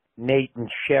Nate and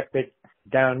Shepard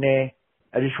down there.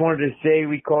 I just wanted to say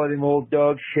we called him Old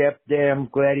Dog Shep there. I'm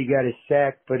glad he got a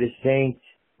sack for the Saints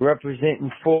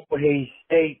representing Fort Hays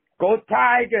State. Go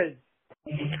Tigers!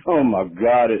 Oh my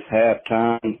God, it's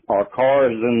halftime. Our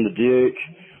car is in the ditch.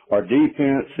 Our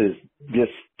defense is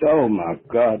just, oh my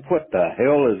God, what the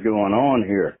hell is going on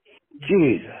here?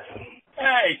 Jesus.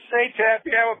 Hey, Saints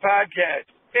Happy Hour Podcast.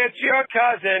 It's your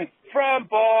cousin from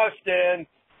Boston.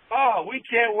 Oh, we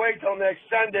can't wait till next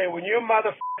Sunday when you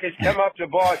motherfuckers come up to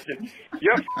Boston.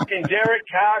 Your fucking Derek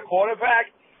Carr quarterback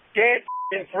can't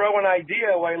fucking throw an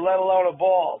idea away, let alone a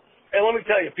ball. And let me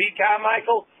tell you, Pete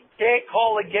Carmichael can't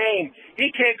call a game.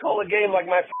 He can't call a game like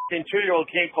my fucking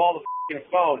 2-year-old can't call the fucking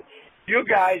phone. You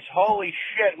guys, holy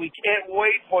shit, we can't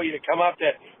wait for you to come up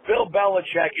there. Bill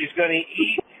Belichick is going to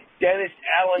eat Dennis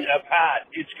Allen apart.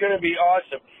 It's going to be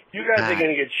awesome. You guys are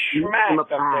going to get smacked up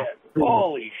there.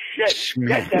 Holy shit.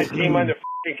 Get that team under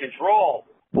fucking control.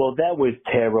 Well, that was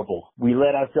terrible. We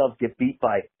let ourselves get beat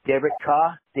by Derek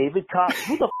Carr, David Carr.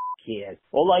 Who the cares?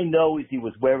 All I know is he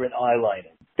was wearing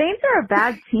eyeliner. Saints are a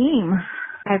bad team.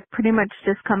 I've pretty much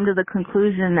just come to the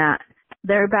conclusion that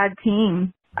they're a bad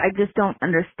team. I just don't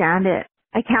understand it.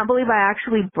 I can't believe I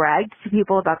actually bragged to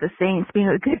people about the Saints being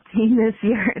a good team this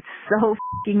year. It's so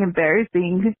fucking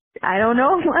embarrassing. I don't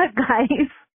know what, guys.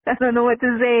 I don't know what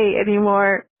to say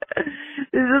anymore. This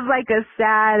is like a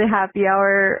sad happy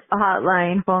hour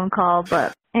hotline phone call,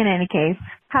 but in any case,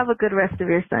 have a good rest of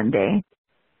your Sunday.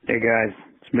 Hey guys,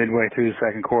 it's midway through the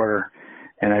second quarter,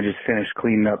 and I just finished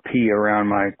cleaning up pee around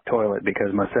my toilet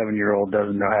because my 7-year-old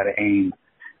doesn't know how to aim,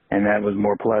 and that was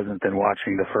more pleasant than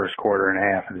watching the first quarter and a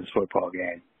half of this football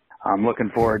game. I'm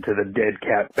looking forward to the dead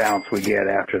cat bounce we get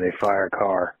after they fire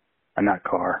Carr. Not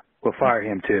Carr. We'll fire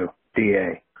him too.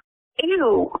 DA.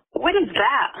 Ew, what is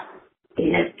that?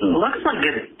 It looks like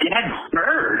a dead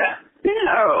bird.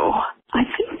 No, I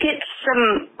think it's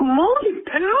some moldy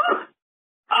poo.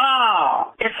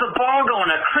 Oh, it's a ball going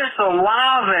to Chris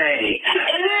Olave.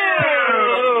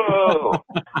 Ew!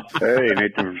 Hey,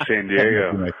 Nathan from San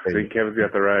Diego. I think Kevin's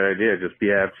got the right idea. Just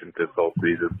be absent this whole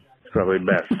season. It's probably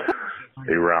best.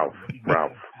 Hey, Ralph,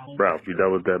 you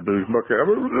done with that booze bucket?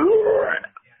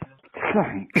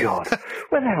 Thank God.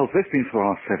 Where the hell's this been for the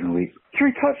last 7 weeks?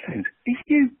 3 touchdowns. Are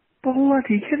you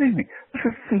bloody kidding me? This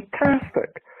is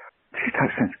fantastic. 3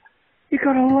 touchdowns. You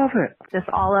gotta love it. Just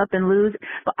all up and lose,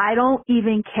 but I don't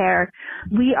even care.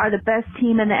 We are the best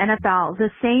team in the NFL. The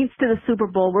Saints to the Super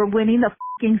Bowl. We're winning the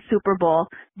fucking Super Bowl.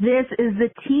 This is the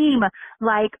team.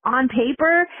 Like, on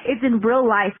paper, it's in real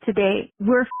life today.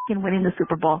 We're fucking winning the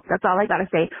Super Bowl. That's all I gotta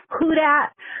say. Who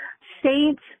dat?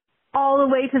 Saints all the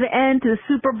way to the end, to the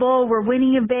Super Bowl. We're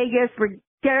winning in Vegas.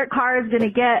 Derek Carr is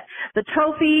gonna get the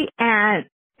trophy, and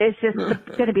it's just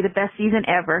gonna be the best season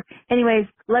ever. Anyways,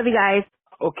 love you guys.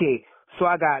 Okay. So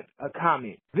I got a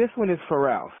comment. This one is for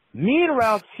Ralph. Me and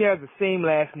Ralph share the same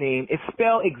last name. It's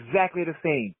spelled exactly the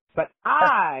same. But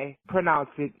I pronounce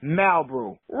it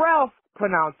Malbrew. Ralph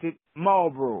pronounced it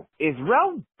Marlbrew. Is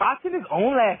Ralph botching his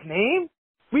own last name?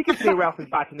 We can say Ralph is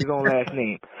botching his own last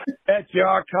name. It's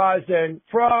your cousin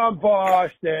from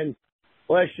Boston.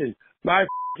 Listen, my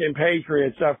fucking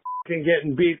Patriots are fucking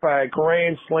getting beat by a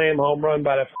grand slam home run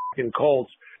by the fucking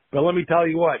Colts. But let me tell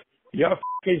you what, your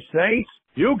fucking Saints,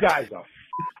 you guys are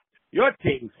your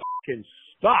team fucking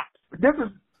sucks. This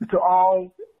is to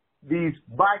all these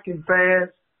Viking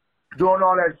fans doing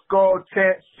all that skull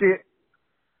chant shit.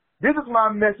 This is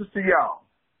my message to y'all.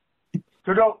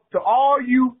 to all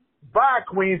you Bye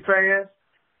Queen fans,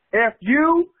 F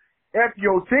you, F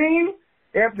your team,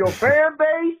 F your fan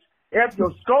base, F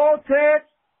your skull tags,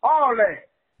 all that.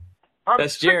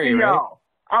 That's Jerry, right? Y'all.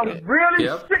 I'm really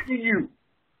sick of you.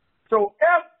 So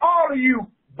F all of you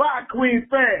Bye Queen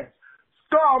fans.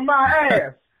 Scar my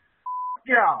ass.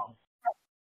 Y'all.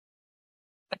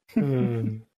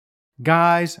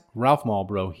 Guys, Ralph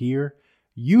Malbrough here.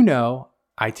 You know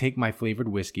I take my flavored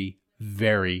whiskey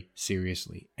very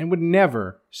seriously and would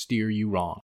never steer you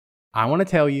wrong. I want to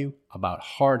tell you about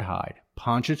Hardhide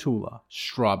Ponchatoula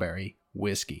Strawberry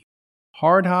Whiskey.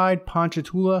 Hardhide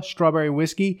Ponchatoula Strawberry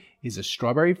Whiskey is a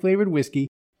strawberry flavored whiskey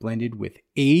blended with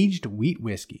aged wheat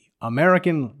whiskey,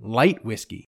 American light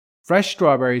whiskey, fresh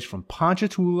strawberries from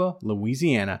Ponchatoula,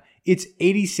 Louisiana. It's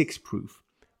 86 proof.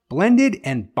 Blended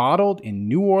and bottled in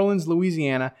New Orleans,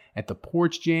 Louisiana at the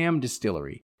Porch Jam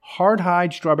Distillery.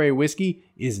 Hardhide Strawberry Whiskey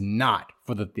is not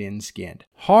for the thin-skinned.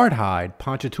 Hardhide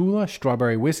Ponchatoula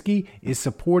Strawberry Whiskey is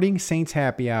supporting Saints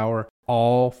Happy Hour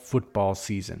all football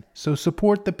season, so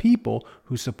support the people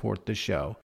who support the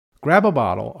show. Grab a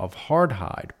bottle of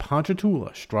Hardhide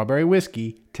Ponchatoula Strawberry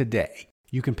Whiskey today.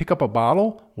 You can pick up a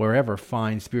bottle wherever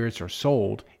fine spirits are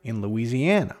sold in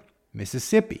Louisiana,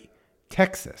 Mississippi,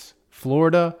 Texas,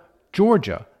 Florida,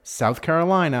 Georgia, South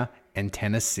Carolina, and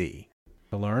Tennessee.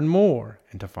 To learn more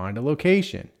and to find a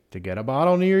location to get a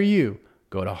bottle near you,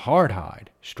 go to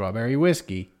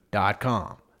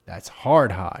hardhidestrawberrywhiskey.com. That's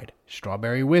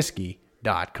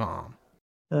hardhidestrawberrywhiskey.com.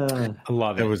 I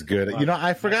love it. It was good. You know,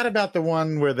 I forgot about the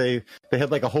one where they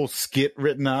had like a whole skit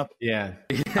written up. Yeah.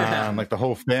 Like the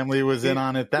whole family was in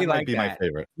on it. That might be my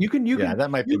favorite. That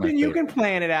might be my favorite. You can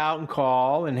plan it out and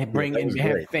call and bring and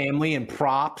have family and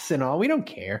props and all. We don't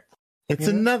care. It's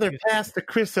another pass to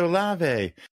Chris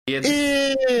Olave. Ew.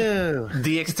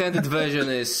 The extended version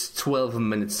is 12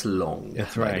 minutes long.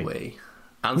 That's by right. the way.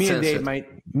 Me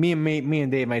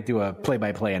and Dave might do a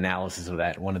play-by-play analysis of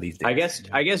that one of these days.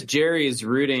 I guess Jerry is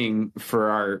rooting for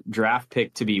our draft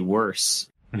pick to be worse,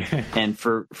 and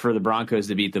for the Broncos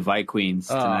to beat the Vikings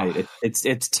tonight. It's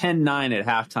 10-9 at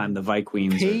halftime. The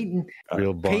Vikings. Peyton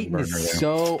is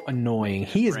so annoying.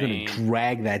 He is going to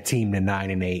drag that team to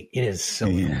 9-8. It is so.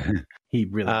 Annoying. He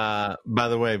really. By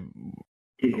the way,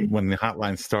 when the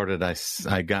hotline started,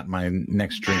 I got my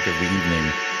next drink of the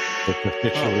evening. It's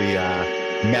officially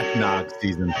Meth Nog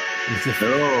season.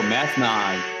 Oh, Meth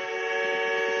Nog.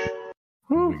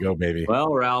 Here we go, baby.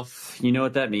 Well, Ralph, you know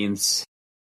what that means.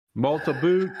 Malta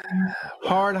Boot,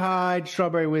 Hardhide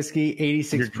Strawberry Whiskey,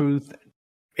 86 proof.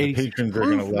 Patrons are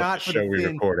going to love the show we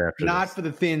record after Not this. for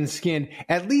the thin-skinned.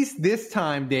 At least this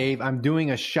time, Dave, I'm doing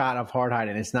a shot of Hardhide,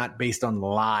 and it's not based on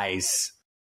lies.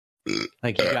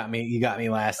 Like you got me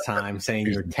last time saying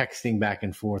you were texting back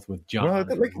and forth with John. Well,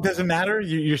 it doesn't matter.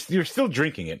 You're still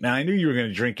drinking it. Now I knew you were going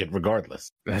to drink it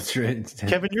regardless. That's right,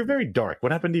 Kevin. You're very dark.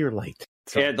 What happened to your light?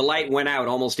 Yeah, the light went out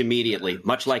almost immediately,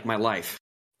 much like my life.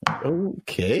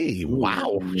 Okay.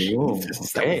 Wow.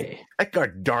 Jesus, okay. That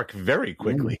got dark very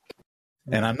quickly.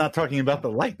 And I'm not talking about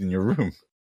the light in your room.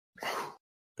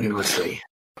 Let's see.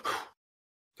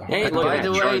 Hey, by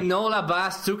the way, Nola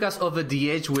Bass took us over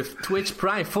the edge with Twitch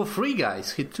Prime for free,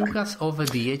 guys. He took us over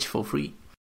the edge for free.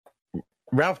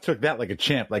 Ralph took that like a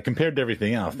champ, like compared to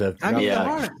everything else. The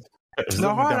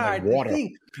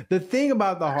thing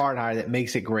about the Hardhide that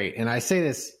makes it great, and I say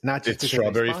this not just it's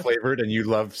strawberry flavored, and you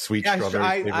love sweet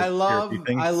strawberry flavored.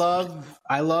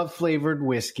 I love flavored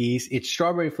whiskeys. It's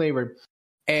strawberry flavored,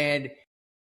 and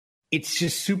it's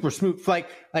just super smooth.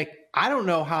 Like I don't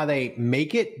know how they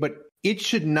make it, but it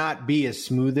should not be as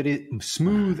smooth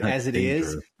as it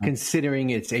is,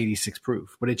 considering it's 86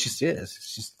 proof. But it just is.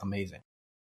 It's just amazing.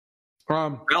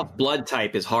 Ralph's blood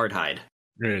type is Hardhide.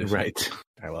 Right.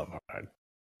 I love Hardhide.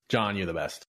 John, you're the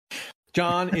best.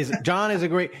 John is a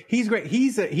great. He's great.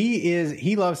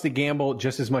 He loves to gamble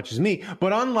just as much as me.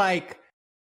 But unlike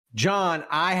John,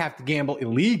 I have to gamble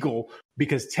illegal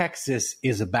because Texas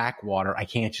is a backwater. I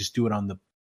can't just do it on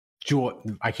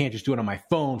my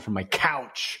phone from my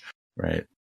couch. Right.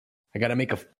 I got to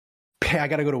go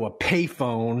to a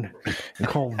payphone and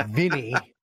call Vinny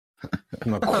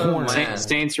in the corner.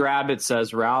 Saints Rabbit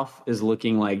says Ralph is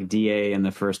looking like DA in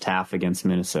the first half against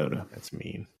Minnesota. That's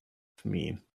mean.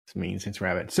 It's mean, Saints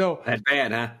Rabbit. So that's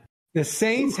bad, huh? The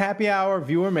Saints Happy Hour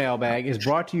viewer mailbag is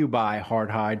brought to you by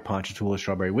Hardhide Ponchatoula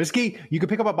Strawberry Whiskey. You can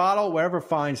pick up a bottle wherever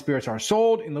fine spirits are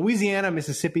sold in Louisiana,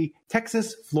 Mississippi,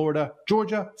 Texas, Florida,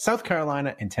 Georgia, South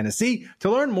Carolina, and Tennessee.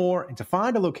 To learn more and to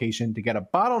find a location to get a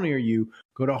bottle near you,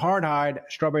 go to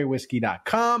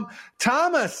hardhidestrawberrywhiskey.com.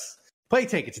 Thomas, play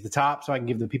tickets at the top so I can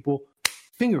give the people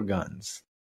finger guns.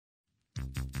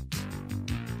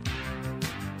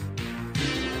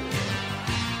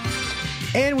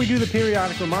 And we do the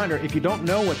periodic reminder. If you don't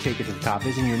know what Take It to the Top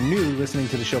is and you're new listening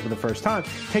to the show for the first time,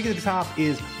 Take It to the Top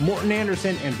is Morton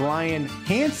Anderson and Brian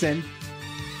Hansen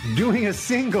doing a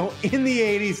single in the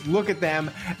 80s. Look at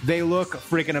them. They look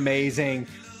freaking amazing.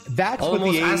 That's almost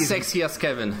what the 80s... as sexy as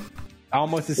Kevin.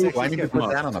 Almost as sexy. I need to put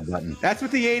that on a button. That's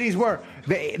what the 80s were.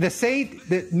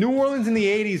 The New Orleans in the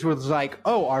 80s was like,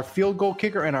 oh, our field goal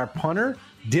kicker and our punter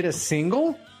did a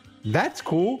single? That's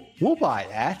cool. We'll buy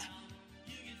that.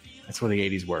 That's where the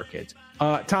 80s were, kids.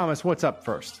 Thomas, what's up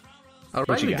first? All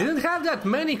right, we didn't have that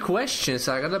many questions.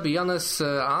 I gotta be honest.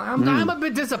 I'm a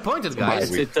bit disappointed,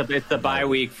 guys. It's a bye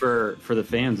week for the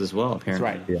fans as well, apparently.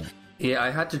 That's right. Yeah,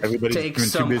 I had to take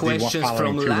some questions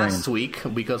from last week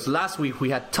because last week we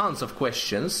had tons of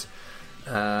questions.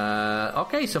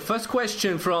 Okay, so first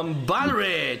question from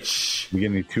Balrich. We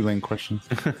get any two-lane questions?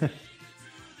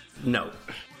 No.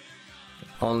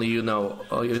 Only you know.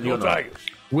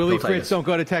 Willie Fritz, don't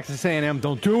go to Texas A&M.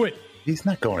 Don't do it. He's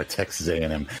not going to Texas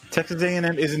A&M. Texas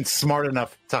A&M isn't smart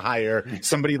enough to hire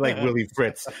somebody like Willie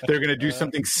Fritz. They're going to do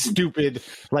something stupid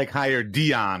like hire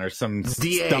Dion or some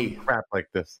dumb crap like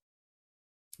this.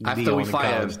 After we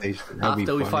fire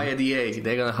DA,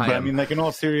 they're gonna hire. But I mean, like in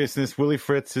all seriousness, Willie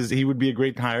Fritz he would be a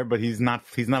great hire, but he's not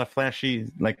a flashy.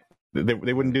 Like they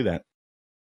wouldn't do that.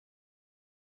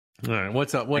 All right,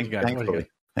 what's up? What you got?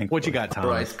 What you got, Tom? All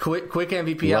right, quick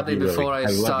MVP update before I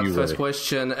start. First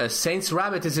question: Saints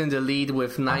Rabbit is in the lead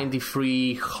with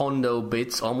 93 Hondo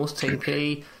bits, almost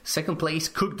 10K. Second place,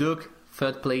 Cook Duck.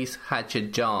 Third place,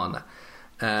 Hatchet John.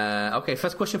 Okay,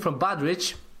 first question from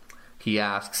Badrich. He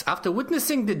asks, after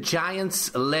witnessing the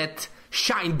Giants let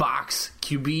Shinebox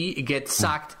QB get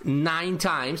sacked 9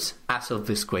 times as of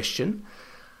this question,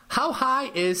 how high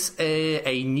is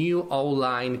a new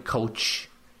O-line coach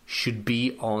should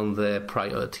be on the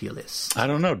priority list? I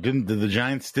don't know. Didn't the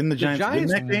Giants win that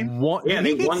game? They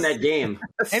won that game.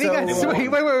 And he got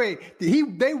wait.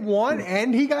 They won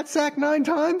and he got sacked 9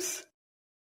 times?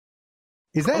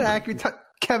 Is that accurate?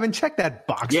 Kevin, check that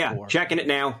box score. Checking it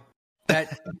now.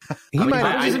 At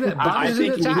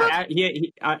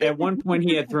one point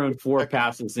he had thrown 4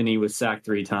 passes and he was sacked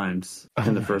 3 times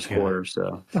in the first quarter.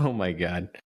 So, oh my god,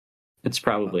 it's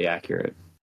probably accurate.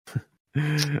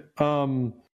 Quick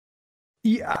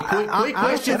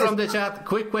question from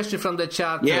the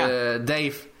chat. Yeah.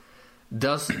 Dave.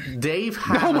 Does Dave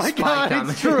have a spy cam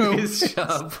in his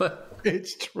shop?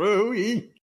 It's true.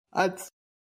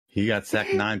 He got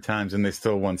sacked 9 times and they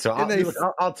still won. So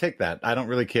I'll take that. I don't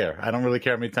really care. I don't really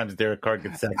care how many times Derek Carr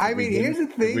gets sacked. I mean, here's the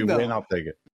thing, if we win, I'll take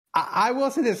it. I will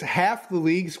say this: half the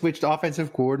league switched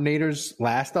offensive coordinators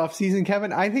last offseason,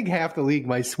 Kevin. I think half the league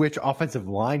might switch offensive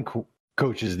line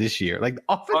coaches this year. Like the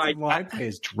offensive line play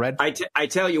is dreadful. I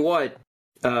tell you what,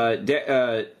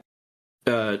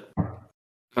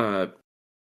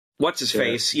 what's his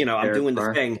face? You know, I'm doing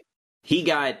the thing. He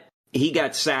got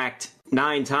sacked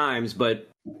 9 times, but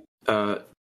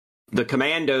the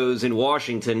Commandos in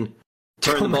Washington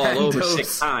turned the ball over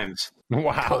 6 times.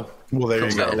 Wow. Well, there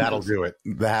you go. That'll do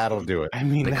it. I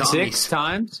mean, 6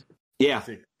 times? Yeah.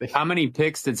 How many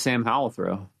picks did Sam Howell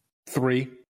throw? 3.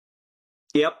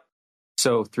 Yep.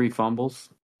 So 3 fumbles?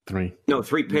 3. No,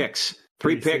 3 picks.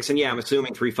 3 picks, and I'm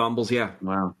assuming 3 fumbles. Yeah.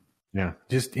 Wow. Yeah.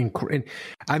 Just incredible.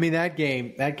 I mean, that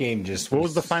game just. What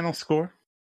was the final score?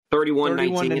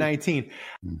 31-19.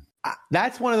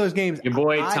 That's one of those games. Your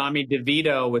boy Tommy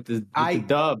DeVito with the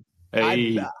dub.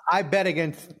 Hey. I bet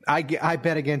against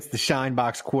the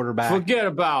Shinebox quarterback. Forget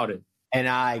about it. And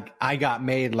I got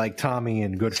made like Tommy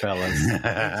and Goodfellas.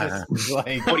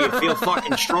 What do you feel,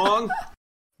 fucking strong?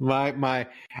 I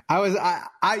was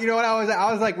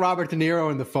like Robert De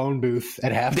Niro in the phone booth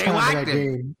at halftime of that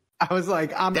game. I was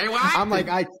like, I'm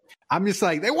just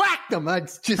like, they whacked him. I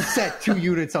just set 2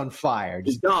 units on fire.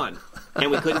 He's done. And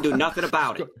we couldn't do nothing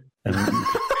about it.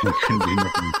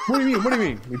 What do you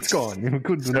mean? It's gone. We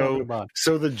couldn't do nothing about it.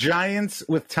 So the Giants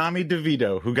with Tommy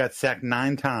DeVito, who got sacked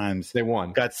 9 times, they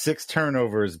won. Got 6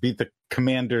 turnovers, beat the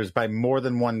Commanders by more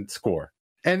than 1 score.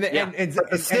 And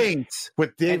the Saints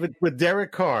with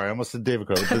Derek Carr, I almost said David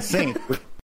Carr. The Saints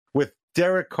with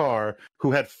Derek Carr,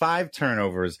 who had 5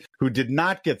 turnovers, who did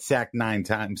not get sacked 9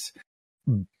 times,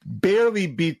 barely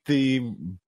beat the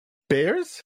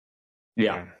Bears.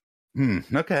 Yeah.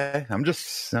 Okay. I'm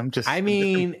just comparing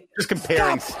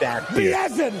stats here.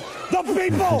 The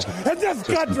people in this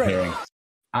country.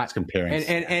 Just comparing.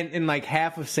 And like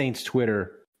half of Saints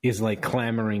Twitter is like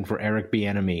clamoring for Eric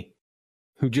Bieniemy,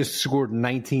 who just scored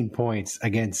 19 points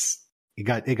against. It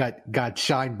got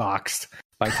shine boxed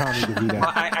by Tommy DeVito.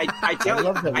 I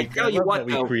tell you what,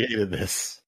 we created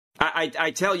this.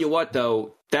 I tell you what,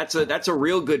 though, that's a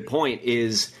real good point.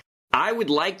 Is I would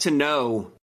like to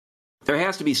know, there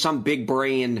has to be some big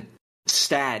brain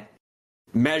stat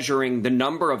measuring the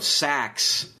number of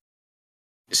sacks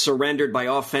surrendered by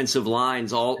offensive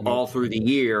lines all through the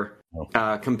year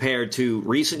compared to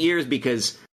recent years,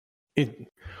 because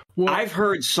I've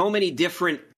heard so many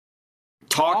different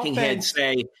talking heads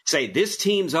say this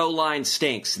team's O-line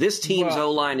stinks. This team's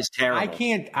O-line is terrible.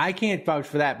 I can't vouch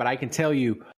for that, but I can tell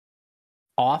you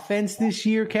offense this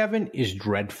year, Kevin, is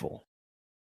dreadful.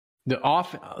 The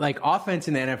offense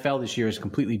in the NFL this year is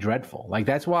completely dreadful. Like,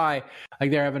 that's why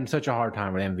they're having such a hard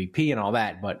time with MVP and all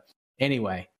that. But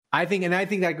anyway, I think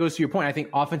that goes to your point. I think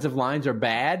offensive lines are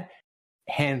bad,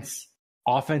 hence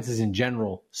offenses in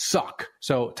general suck.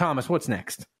 So, Thomas, what's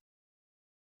next?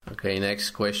 Okay,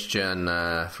 next question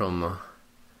from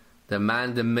the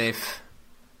man, the myth,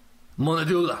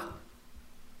 Monadula.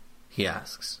 He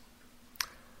asks,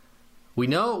 we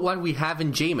know what we have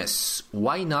in Jameis.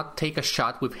 Why not take a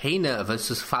shot with Heine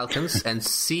versus Falcons and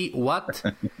see what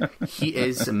he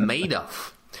is made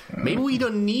of? Maybe we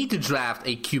don't need to draft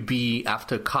a QB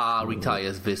after Carr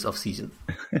retires this offseason.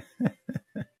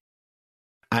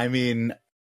 I mean,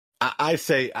 I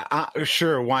say,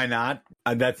 sure, why not?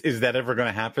 Is that ever going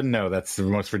to happen? No, that's the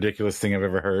most ridiculous thing I've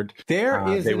ever heard. They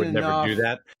would never do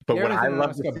that. But would I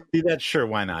love to see that? Sure,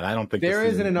 why not? I don't think there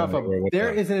isn't enough.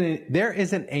 There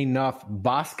isn't enough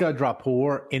Bosca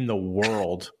Drapour in the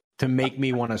world to make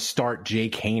me want to start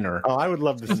Jake Haener. Oh, I would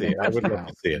love to see it. I would love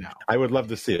to see it. I would love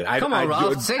to see it. Come on,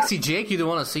 Ralph. Sexy Jake, you don't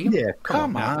want to see him? Yeah,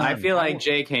 come on. I feel like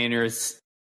Jake Haener's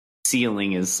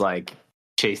ceiling is like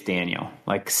Chase Daniel,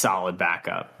 like solid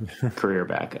backup, career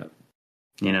backup.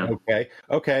 You know?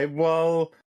 Okay.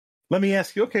 Well, let me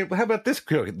ask you. Okay, well, how about this?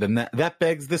 Then that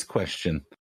begs this question: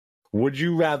 would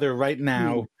you rather right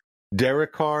now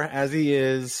Derek Carr as he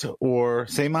is, or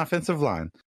same offensive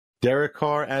line, Derek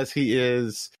Carr as he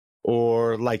is,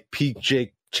 or like peak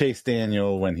Chase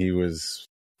Daniel when he was,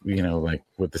 like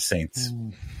with the Saints?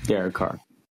 Derek Carr.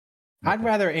 I'd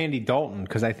rather Andy Dalton,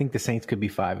 because I think the Saints could be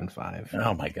 5-5.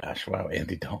 Oh my gosh! Wow,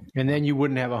 Andy Dalton. And then you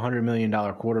wouldn't have $100 million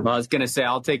quarterback. Well, I was going to say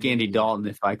I'll take Andy Dalton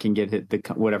if I can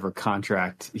get whatever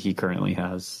contract he currently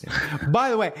has.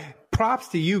 By the way, props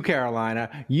to you,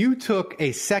 Carolina. You took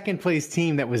a second place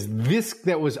team that was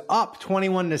up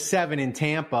 21-7 in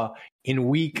Tampa in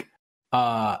week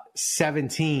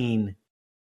 17,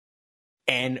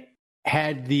 and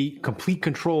had the complete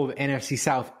control of NFC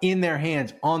South in their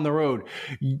hands on the road.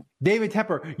 David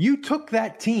Tepper, you took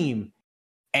that team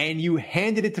and you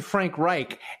handed it to Frank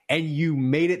Reich, and you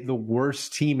made it the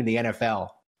worst team in the NFL.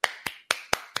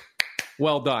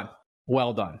 Well done.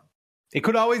 Well done. It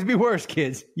could always be worse,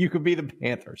 kids. You could be the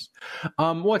Panthers.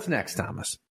 What's next,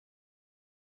 Thomas?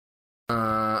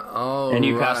 And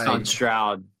you passed on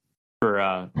Stroud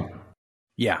for...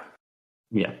 Yeah.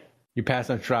 Yeah. You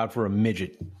passed on Stroud for a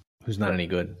midget who's not any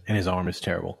good, and his arm is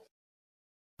terrible.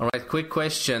 All right, quick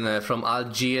question from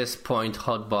Algiers Point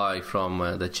Hotboy from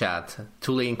the chat.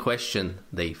 Two-lane question,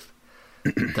 Dave.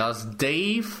 Does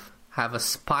Dave have a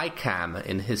spy cam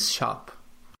in his shop?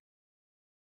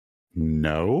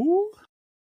 No.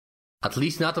 At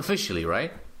least not officially,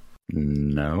 right?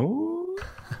 No.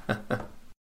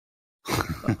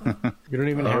 You don't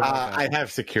even have. I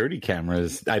have security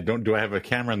cameras. Do I have a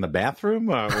camera in the bathroom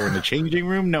or in the changing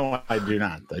room? No, I do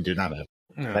not. I do not have.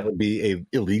 No. That would be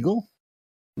illegal.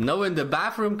 No, in the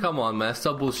bathroom. Come on, man!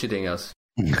 Stop bullshitting us.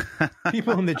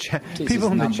 People in the chat.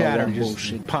 People in the chat are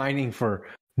just pining for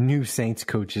new Saints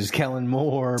coaches: Kellen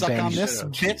Moore, Ben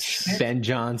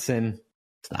Johnson.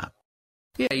 Stop.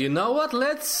 Yeah, you know what?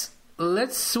 Let's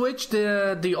switch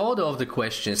the order of the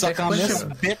questions. Suck on this,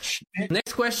 bitch.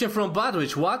 Next question from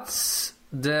Badwich. What's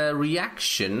the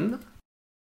reaction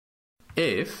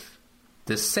if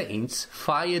the Saints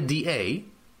fire DA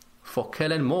for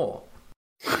Kellen Moore?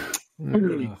 I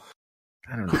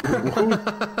don't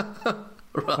know.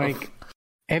 Like,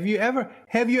 have you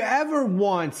ever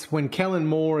once, when Kellen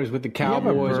Moore is with the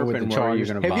Cowboys or with the Chargers,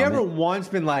 have you ever once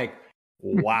been like,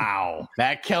 wow,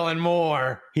 that Kellen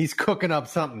Moore, he's cooking up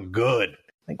something good?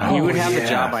 Like, you would have a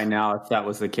job by now if that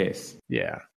was the case.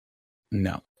 Yeah.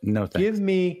 No, thanks. Give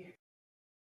me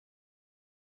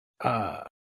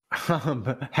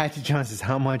Hatchet John says,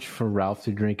 how much for Ralph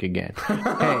to drink again? People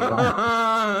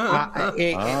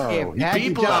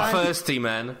are thirsty,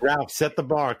 man. Ralph, set the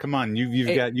bar. Come on,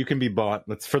 you can be bought.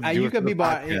 Let's for the you can be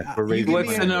bought.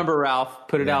 What's the number, Ralph?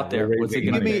 Put it out there. What's it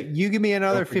gonna be? You give me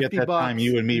another $50. Time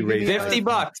you and me raised $50.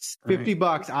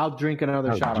 $50. I'll drink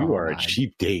another shot. You are a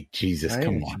cheap date. Jesus,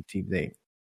 come on, cheap date.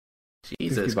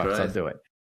 Jesus $50, Christ, I'll do it.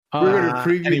 We're gonna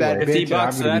preview that.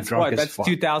 $50. So that's what? That's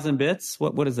 2,000 bits.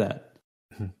 What is that?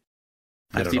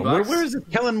 I don't know. Where is it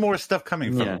Kellen Moore stuff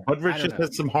coming from? Budrich just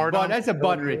has some hard on. That's a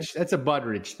Budrich. That's a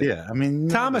Budrich thing. Yeah, I mean,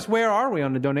 Thomas, where are we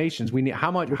on the donations? We need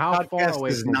how far away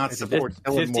does not support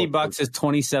 $50 is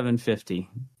 $27.50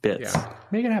 bits. Yeah.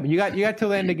 Make it happen. You got till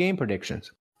the end of game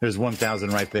predictions. There's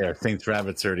 1,000 right there. Saints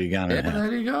Rabbits already got it. Yeah,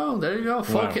 there you go.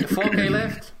 4K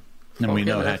left. And we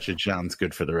know Hatchet John's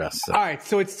good for the rest. So. All right,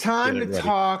 so it's time to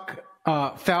talk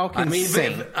Falcons.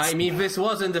 This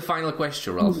wasn't the final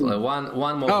question, Ralph.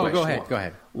 One more question. Go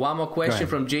ahead. One more question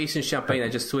from Jason Champagne. I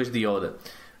just switched the order.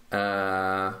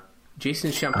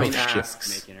 Jason Champagne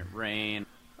asks, making it rain.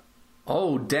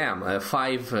 Oh, damn.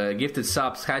 5 gifted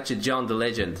subs. Hatchet John, the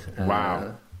legend.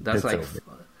 Wow. That's like...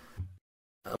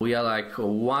 We are like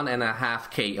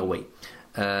 1.5K away.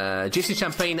 Jason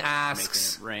Champagne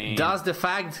asks, does the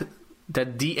fact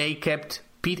that DA kept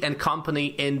Pete and company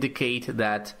indicate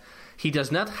that he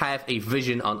does not have a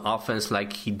vision on offense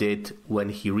like he did when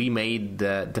he remade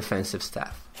the defensive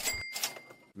staff?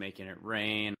 Making it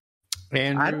rain.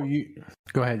 Andrew,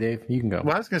 go ahead, Dave. You can go.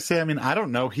 Well, I was going to say, I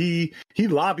don't know. He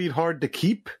lobbied hard to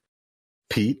keep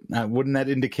Pete. Wouldn't that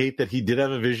indicate that he did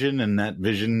have a vision, and that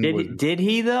vision did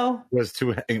he though?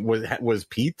 Was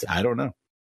Pete? I don't know.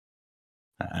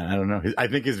 I don't know. I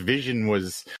think his vision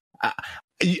was.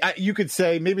 You could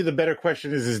say maybe the better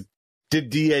question is did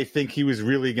DA think he was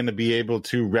really going to be able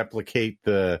to replicate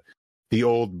the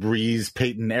old Breeze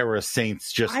Peyton era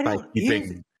Saints just by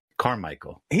keeping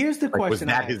Carmichael? Here's the question: was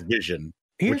that his vision?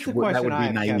 Here's the question: that would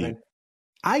be naive. Kevin.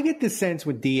 I get the sense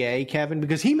with DA, Kevin,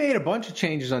 because he made a bunch of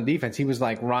changes on defense. He was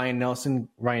like, Ryan Nielsen,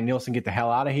 get the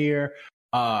hell out of here.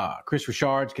 Chris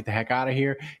Richards, get the heck out of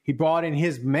here. He brought in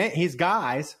his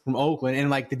guys from Oakland,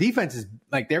 and like the defense is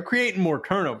like they're creating more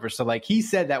turnovers. So like he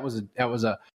said that was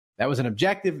an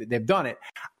objective. They've done it.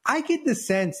 I get the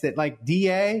sense that like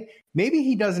DA, maybe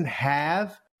he doesn't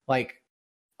have like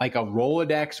a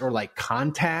Rolodex or like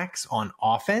contacts on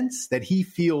offense that he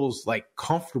feels like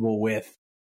comfortable with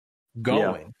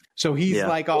going. Yeah. So he's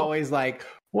like always like,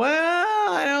 well,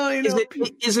 I don't know.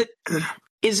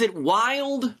 Is it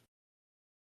wild?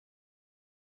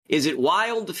 Is it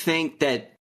wild to think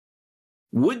that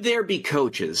would there be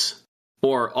coaches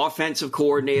or offensive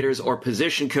coordinators or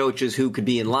position coaches who could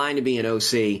be in line to be an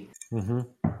OC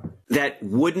that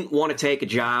wouldn't want to take a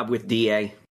job with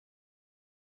DA?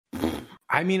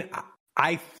 I mean,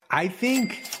 I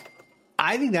think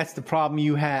that's the problem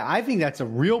you have. I think that's a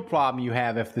real problem you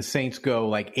have if the Saints go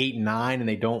like 8-9 and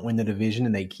they don't win the division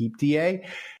and they keep DA.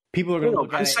 People are going to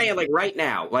look at it. I'm saying like right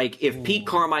now, like if Pete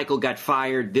Carmichael got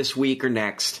fired this week or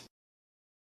next,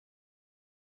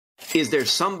 is there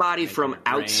somebody from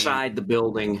outside the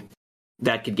building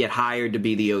that could get hired to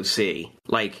be the OC?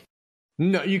 Like,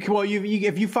 no,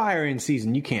 if you fire in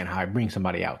season, you can't bring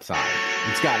somebody outside.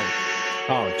 It's got to.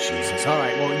 Oh Jesus! All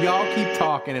right, well, y'all keep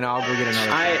talking, and I'll go get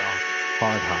another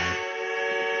hard high.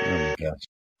 Oh my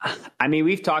gosh! I mean,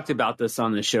 we've talked about this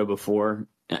on the show before,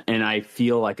 and I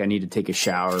feel like I need to take a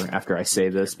shower after I say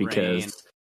this because,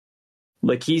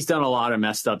 like, he's done a lot of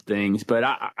messed up things. But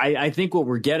I think what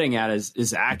we're getting at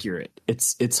is accurate.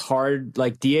 It's hard.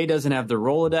 Like, DA doesn't have the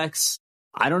Rolodex.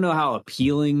 I don't know how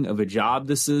appealing of a job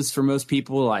this is for most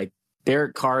people. Like,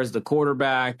 Derek Carr is the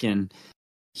quarterback, and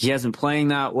he hasn't playing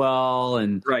that well,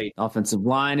 and offensive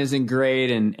line isn't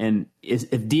great. And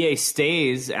if DA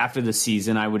stays after the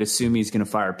season, I would assume he's going to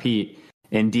fire Pete.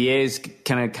 And DA's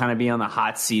kind of be on the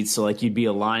hot seat, so like you'd be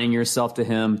aligning yourself to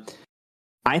him.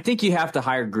 I think you have to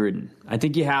hire Gruden. I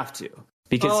think you have to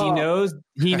because he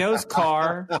knows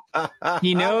Carr.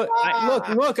 He knows.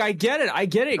 Look. I get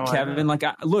it, Kevin. Like,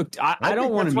 I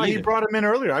don't want to. That's why you brought him in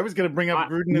earlier. I was going to bring up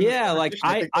Gruden. Yeah, like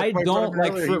I don't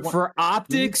like for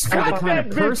optics, for the kind of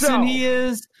person he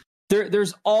is.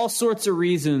 There's all sorts of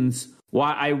reasons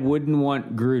why I wouldn't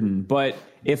want Gruden. But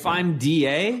if I'm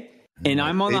DA and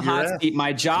I'm on the hot seat,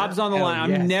 my job's on the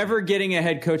line. I'm never getting a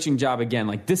head coaching job again.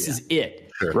 Like, this is it.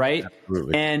 Sure, right?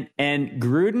 Absolutely. And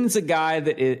Gruden's a guy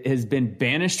that has been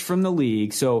banished from the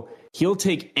league, so he'll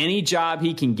take any job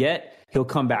he can get. He'll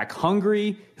come back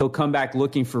hungry. He'll come back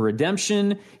looking for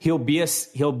redemption. He'll be a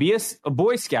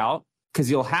Boy Scout because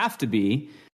he'll have to be.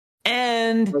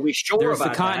 And are we sure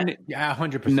about that? Yeah,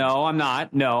 100%. No, I'm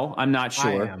not. No, I'm not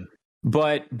sure. I am.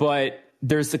 But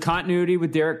there's the continuity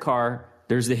with Derek Carr.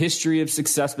 There's the history of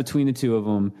success between the two of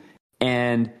them,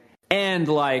 and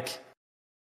like.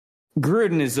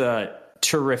 Gruden is a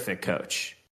terrific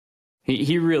coach.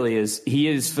 He really is. He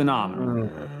is phenomenal.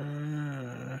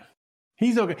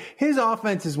 He's okay. His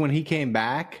offenses when he came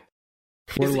back.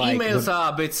 His emails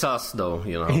are a bit sus, though.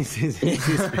 You know, his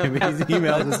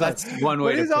emails. That's one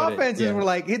way to put it. His offenses were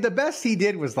like the best he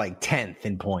did was like 10th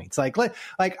in points. Like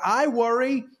I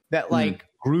worry that like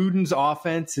Gruden's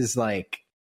offense is like,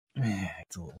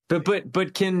 it's a little...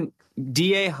 But can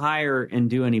DA hire and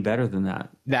do any better than that?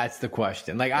 That's the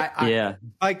question. Like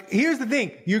here's the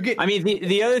thing. I mean,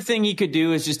 the other thing he could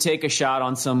do is just take a shot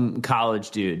on some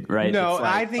college dude, right? No, like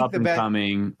I think up and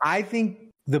coming. I think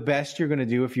the best you're going to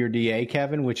do if you're DA,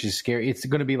 Kevin, which is scary, it's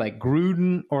going to be like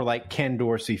Gruden or like Ken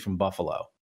Dorsey from Buffalo.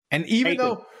 And even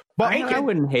though, I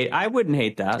wouldn't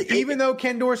hate that. Even though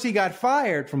Ken Dorsey got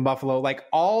fired from Buffalo, like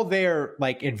all their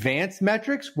like advanced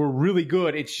metrics were really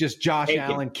good. It's just Josh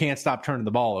Allen can't stop turning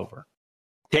the ball over.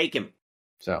 Take him.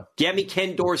 So get me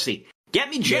Ken Dorsey. Get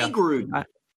me Jay Gruden.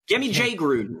 Get me Jay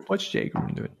Gruden. What's Jay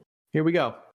Gruden doing? Here we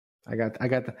go. I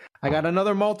got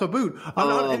another Malta boot.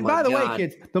 And by the way,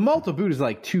 kids, the Malta boot is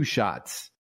like 2 shots,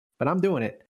 but I'm doing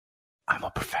it. I'm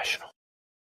a professional.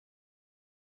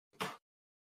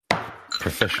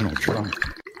 Professional drunk.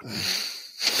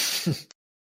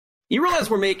 You realize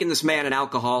we're making this man an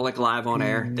alcoholic live on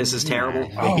air? This is terrible.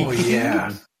 Oh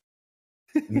yeah.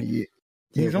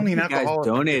 He's only an alcoholic. Guys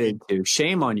donated to.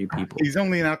 Shame on you people. He's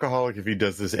only an alcoholic if he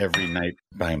does this every night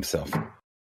by himself.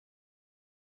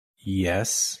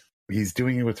 Yes. He's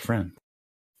doing it with friends.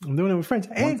 I'm doing it with friends.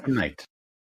 Once a night.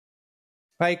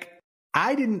 Like,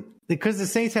 because the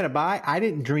Saints had a bye, I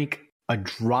didn't drink a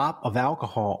drop of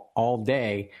alcohol all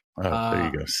day. Oh, there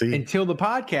you go. See? Until the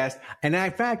podcast. And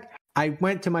in fact, I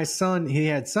went to my son. He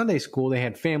had Sunday school. They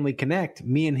had Family Connect.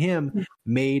 Me and him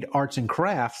made arts and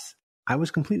crafts. I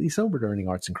was completely sober during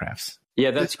arts and crafts.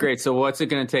 Yeah, that's great. So what's it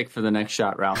going to take for the next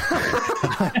shot, Ralph?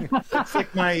 It's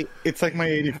like my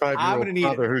 85-year-old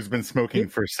father who's been smoking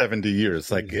for 70 years.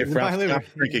 Like if Ralph stops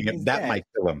drinking, that might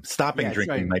kill him. Stopping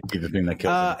drinking might be the thing that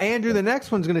kills him. Andrew, the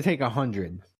next one's going to take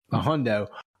 100, a hundo.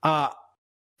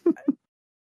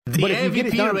 The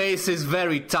MVP race is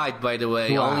very tight, by the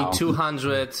way. Wow. Only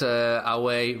 200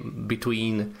 away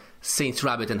between Saints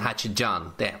Rabbit and Hatchet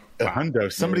John. Damn. A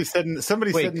hundo. Somebody said.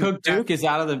 Wait, Cook Duke is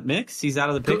out of the mix. He's out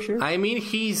of the picture. I mean,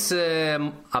 he's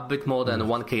a bit more than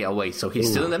 1K away, so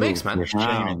he's still in the mix, man.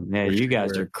 Wow. Yeah, you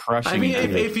guys are crushing. I mean,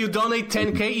 if you donate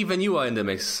 10K, even you are in the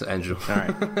mix, Andrew. All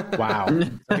right. Wow.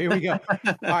 So here we go.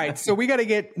 All right. So we got to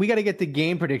get the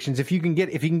game predictions. If you can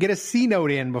get a C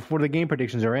note in before the game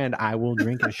predictions are in, I will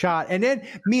drink a shot, and then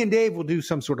me and Dave will do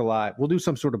some sort of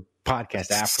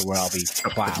podcast after where I'll be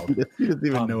plowed. He doesn't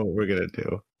even know what we're gonna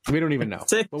do. We don't even know.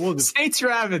 But we'll Saints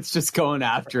Rabbit's just going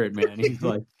after it, man. He's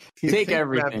like, take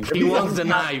everything. He wants the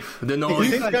knife, the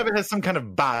noise. Saints Rabbit has some kind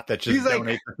of bot that just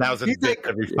donates 1,000 bits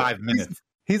every 5 minutes.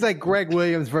 He's like Greg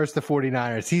Williams versus the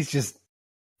 49ers. He's just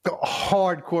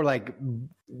hardcore, like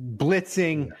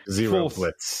blitzing. Zero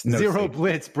blitz. No zero safety.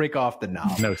 blitz, break off the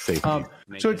knob. No safety.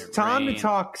 So it's time to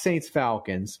talk Saints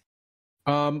Falcons.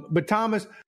 But Thomas,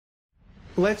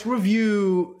 let's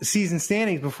review season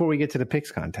standings before we get to the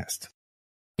picks contest.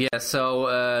 Yeah,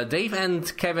 so Dave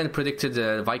and Kevin predicted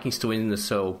the Vikings to win,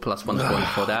 so plus 1 point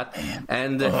for that.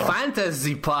 And the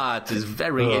fantasy part is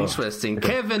very interesting.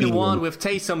 Kevin won with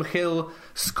Taysom Hill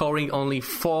scoring only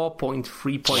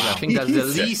 4.3 points. I think that's the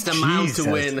least amount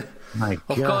to win.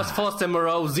 Of course, Foster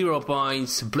Moreau, 0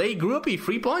 points. Blake Groupie,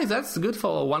 3 points. That's good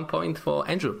for 1 point for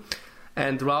Andrew.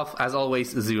 And Ralph, as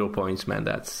always, 0 points, man.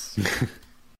 That's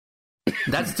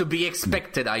to be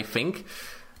expected, I think.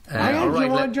 I got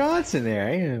Juwan Johnson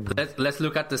there. Let's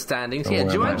look at the standings.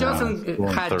 Juwan Johnson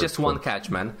had just 1 catch,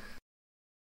 man.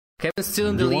 Kevin's still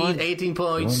in the lead, 18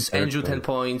 points. Andrew, 10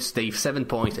 points. Dave, 7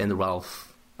 points. And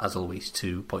Ralph, as always,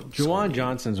 2 points. Juwan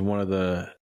Johnson's one of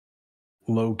the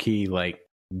low-key, like,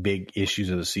 big issues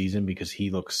of the season because he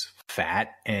looks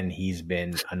fat and he's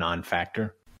been a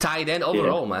non-factor. Tight end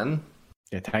overall, man.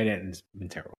 Yeah, tight end has been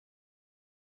terrible.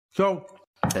 So,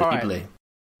 all right.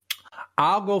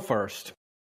 I'll go first.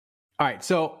 All right,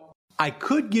 so I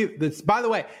could give this. By the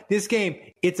way, this game,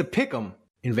 it's a pick'em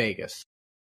in Vegas,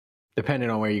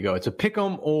 depending on where you go. It's a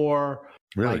pick'em or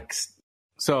like,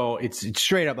 so it's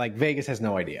straight up like Vegas has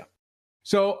no idea.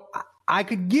 So I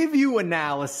could give you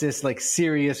analysis, like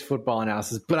serious football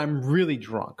analysis, but I'm really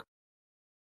drunk.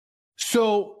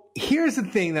 So here's the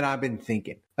thing that I've been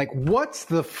thinking: like, what's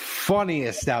the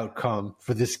funniest outcome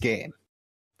for this game?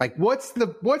 Like, what's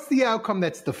the outcome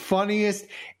that's the funniest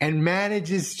and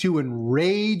manages to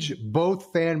enrage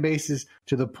both fan bases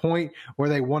to the point where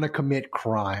they want to commit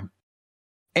crime?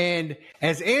 And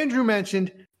as Andrew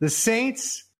mentioned, the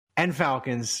Saints and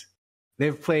Falcons,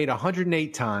 they've played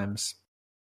 108 times.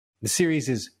 The series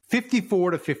is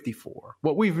 54-54.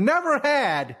 What we've never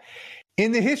had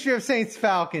in the history of Saints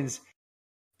Falcons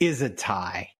is a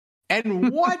tie.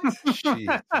 And what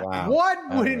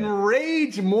would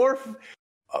enrage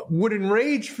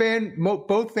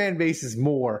both fan bases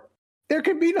more there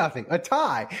can be nothing. A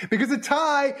tie. Because a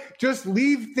tie just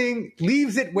leaves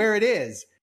it where it is.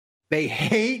 They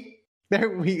hate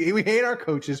we hate our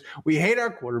coaches. We hate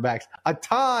our quarterbacks. A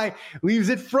tie leaves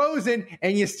it frozen,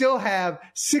 and you still have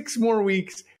 6 more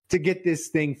weeks to get this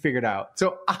thing figured out.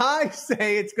 So I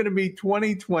say it's going to be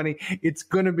 2020. It's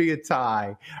going to be a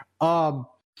tie.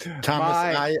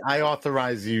 Thomas, I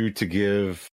authorize you to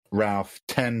give Ralph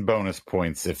 10 bonus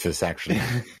points if this actually.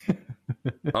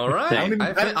 All right. Fair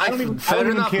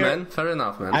enough, man.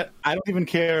 I don't even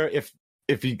care if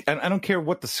I don't care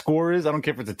what the score is. I don't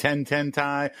care if it's a 10-10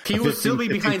 tie. He will still be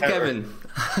behind Kevin.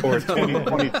 Or a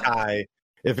 20-20 tie.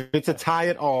 If it's a tie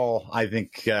at all, I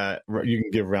think you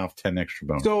can give Ralph 10 extra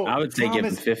bonus. So I would say give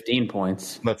him 15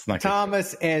 points. Let's not.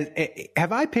 Thomas,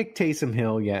 have I picked Taysom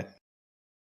Hill yet?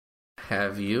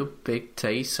 Have you picked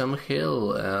Taysom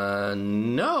Hill?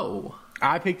 No.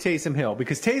 I picked Taysom Hill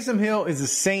because Taysom Hill is a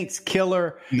Saints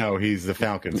killer. No, he's the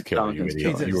Falcons killer. You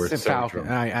were so Falcon. drunk.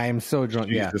 I am so drunk.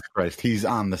 Jesus Christ, he's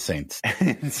on the Saints.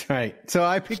 That's right. So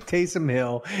I picked Taysom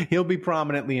Hill. He'll be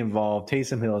prominently involved.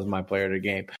 Taysom Hill is my player of the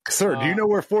game. Sir, do you know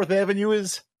where 4th Avenue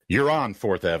is? You're on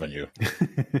 4th Avenue.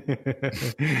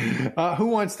 Who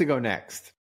wants to go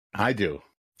next? I do.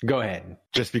 Go ahead.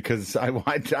 Just because I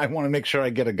want to make sure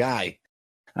I get a guy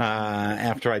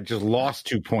after I just lost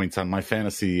 2 points on my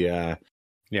fantasy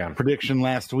prediction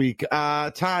last week.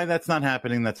 Ty, that's not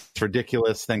happening. That's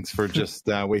ridiculous. Thanks for just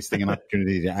wasting an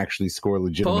opportunity to actually score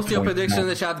legitimate points. Post your prediction now in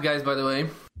the chat, guys, by the way.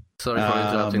 Sorry for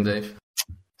interrupting, Dave.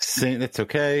 That's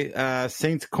okay.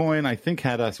 Saints Coin, I think,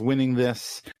 had us winning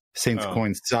this. Saints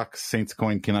Coin sucks. Saints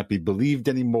Coin cannot be believed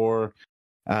anymore.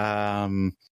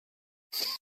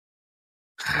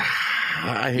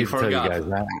 I hate to tell you guys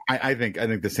that. I think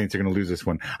the Saints are going to lose this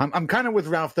one. I'm kind of with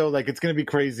Ralph though. Like, it's going to be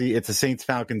crazy. It's a Saints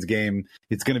Falcons game.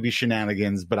 It's going to be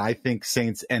shenanigans. But I think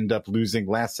Saints end up losing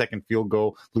last second field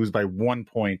goal, lose by 1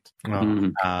 point.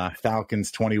 Falcons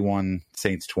 21,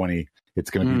 Saints 20. It's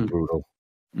going to be brutal.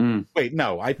 Wait,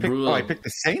 no, I picked the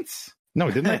Saints. No,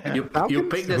 didn't I? You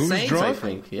picked the Saints, drunk? I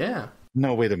think. Yeah.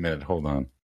 No, wait a minute. Hold on.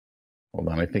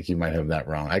 I think you might have that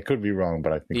wrong. I could be wrong,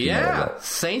 but I think you might have that.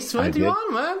 Saints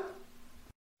 21, man.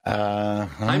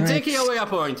 I'm taking away a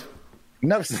point.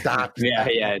 No, stop.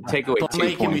 Yeah. Take away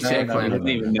 2 points. I don't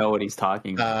even know what he's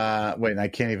talking about. Wait, I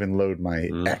can't even load my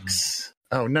X.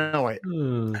 Oh no, I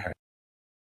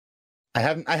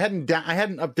hadn't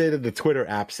updated the Twitter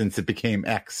app since it became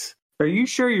X. Are you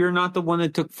sure you're not the one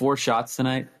that took 4 shots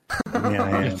tonight? Yeah, I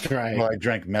am. That's right. Well, I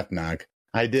drank Methnog.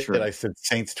 I did. True. I said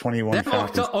Saints 21.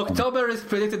 October is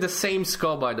predicted the same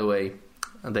score, by the way,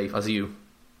 Dave, as you.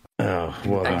 Oh,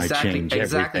 well, I changed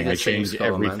everything. I changed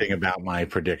everything about my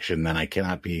prediction. Then I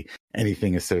cannot be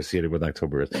anything associated with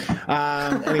October.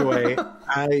 Anyway,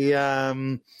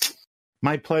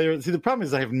 my player. See, the problem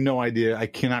is I have no idea. I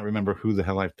cannot remember who the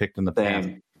hell I've picked in the past.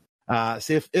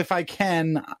 So if I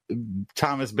can,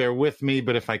 Thomas, bear with me.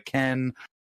 But if I can,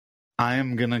 I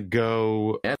am gonna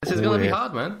go. Yeah, this is gonna be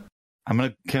hard, man. I'm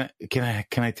gonna.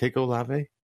 Can I take Olave?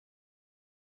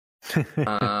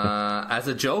 As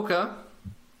a joker.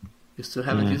 You still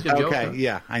haven't used your Joker. Okay,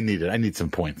 yeah, I need it. I need some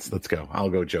points. Let's go. I'll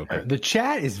go Joker. The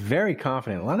chat is very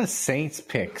confident. A lot of Saints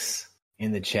picks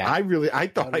in the chat. I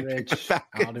thought I picked the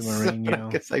Falcons. I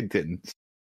guess I didn't.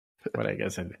 But I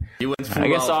guess I did. You went I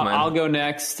guess I'll go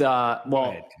next.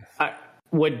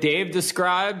 What Dave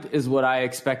described is what I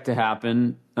expect to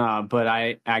happen, but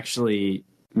I actually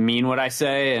mean what I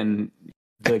say, and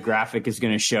the graphic is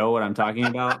going to show what I'm talking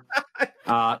about.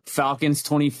 Falcons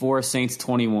 24, Saints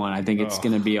 21. I think it's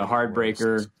going to be a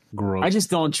heartbreaker. Gross. I just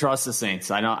don't trust the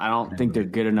Saints. I don't think they're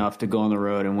good enough to go on the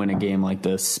road and win a game like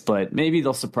this. But maybe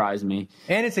they'll surprise me.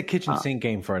 And it's a kitchen sink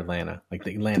game for Atlanta.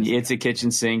 It's a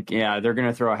kitchen sink. Yeah, they're going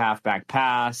to throw a halfback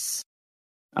pass.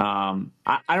 I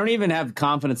don't even have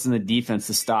confidence in the defense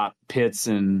to stop Pitts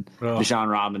and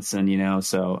Deshaun Robinson.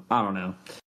 So I don't know.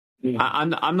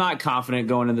 I'm not confident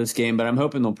going into this game, but I'm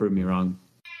hoping they'll prove me wrong.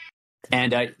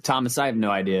 And Thomas, I have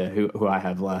no idea who I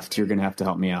have left. You're going to have to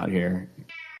help me out here.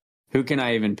 Who can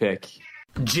I even pick?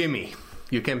 Jimmy.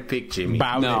 You can pick Jimmy.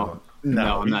 Bowden.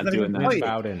 No, I'm not doing that.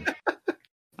 Bowden.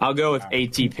 I'll go with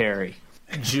A.T. Perry.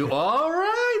 All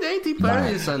right, A.T.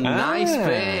 Perry is a nice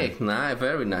pick.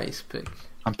 Very nice pick.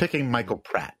 I'm picking Michael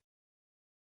Pratt.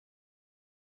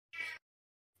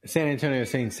 San Antonio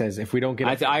Saints says if we don't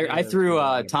get, I threw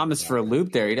Thomas for a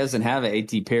loop there. He doesn't have an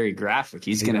A.T. Perry graphic.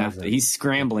 He's gonna have to. He's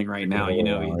scrambling right now.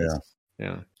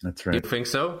 Yeah, that's right. You think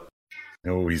so?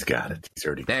 Oh, he's got it. He's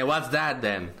already. Hey, what's that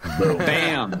then?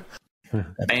 Bam,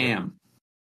 bam.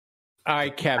 All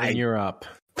right, Kevin, you're up.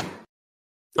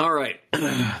 All right.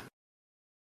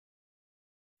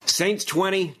 Saints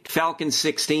 20, Falcons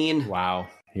 16. Wow.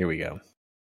 Here we go.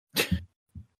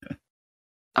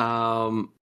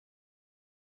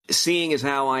 Seeing as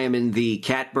how I am in the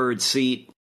catbird seat.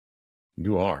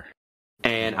 You are.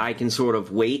 And I can sort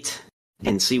of wait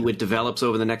and see what develops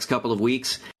over the next couple of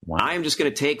weeks. Wow. I'm just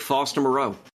going to take Foster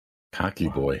Moreau. Cocky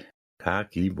boy. Have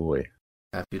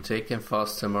you taken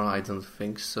Foster Moreau? I don't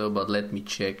think so, but let me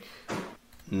check.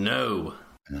 No.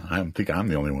 I don't think I'm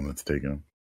the only one that's taken him.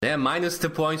 Yeah, minus the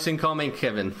points incoming,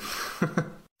 Kevin.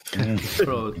 That's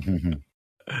true.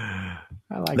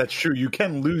 You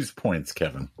can lose points,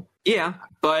 Kevin. Yeah,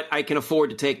 but I can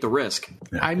afford to take the risk.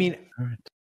 I mean,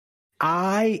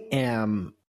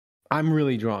 I'm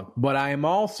really drunk, but I am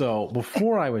also,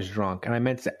 before I was drunk, and I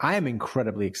meant to say, I am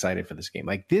incredibly excited for this game.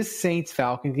 Like, this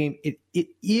Saints-Falcons game, it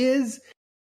is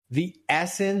the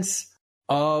essence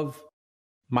of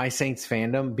my Saints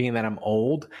fandom, being that I'm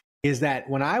old, is that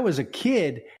when I was a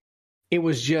kid, it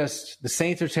was just the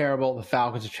Saints are terrible, the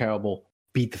Falcons are terrible,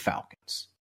 beat the Falcons.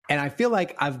 And I feel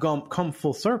like I've come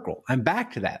full circle. I'm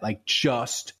back to that. Like,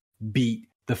 just beat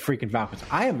the freaking Falcons.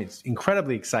 I am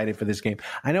incredibly excited for this game.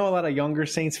 I know a lot of younger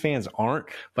Saints fans aren't,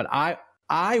 but I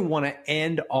want to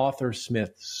end Arthur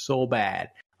Smith so bad.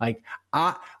 Like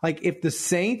if the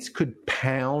Saints could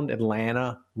pound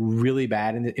Atlanta really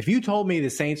bad, and if you told me the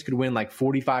Saints could win like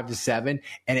 45-7,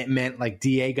 and it meant like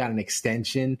DA got an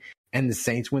extension and the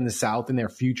Saints win the South and their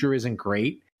future isn't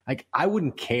great, like I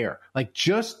wouldn't care. Like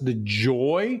just the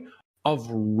joy of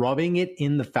rubbing it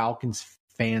in the Falcons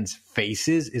fans'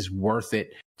 faces is worth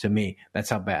it to me. That's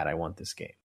how bad I want this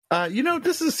game.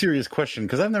 This is a serious question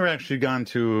because I've never actually gone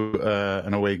to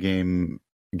an away game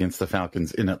against the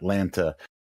Falcons in Atlanta.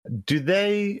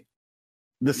 The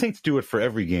Saints do it for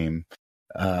every game,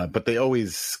 but they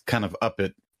always kind of up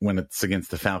it when it's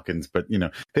against the Falcons. But,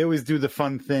 they always do the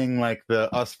fun thing like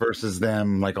the us versus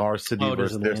them, like our city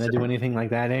versus their city. Does Atlanta do anything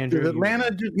like that, Andrew?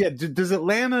 Does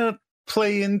Atlanta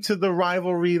play into the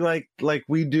rivalry like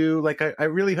we do? Like I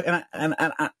really and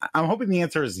I'm hoping the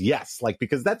answer is yes, like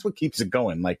because that's what keeps it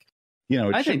going. Like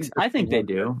I think they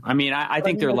do. I mean, I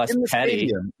think they're less petty.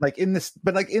 Stadium, in the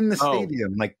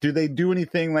stadium, like do they do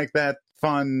anything like that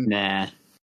fun? Nah,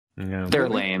 they're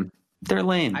lame. They're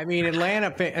lame. I mean,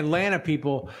 Atlanta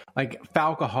people like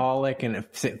Falcoholic and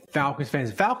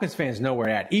Falcons fans know where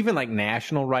they're at. Even like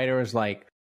national writers, like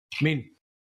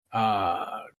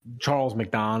Charles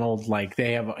McDonald, like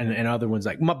they have, and other ones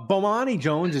like Bomani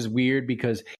Jones is weird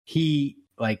because he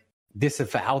like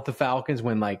disavowed the Falcons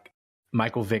when like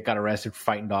Michael Vick got arrested for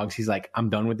fighting dogs. He's like, I'm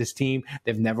done with this team.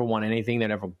 They've never won anything. They're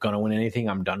never gonna win anything.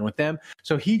 I'm done with them.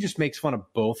 So he just makes fun of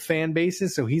both fan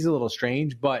bases. So he's a little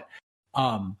strange, but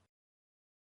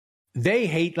they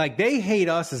hate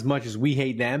us as much as we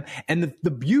hate them. And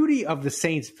the beauty of the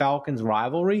Saints Falcons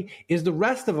rivalry is the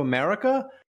rest of America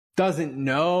doesn't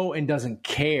know and doesn't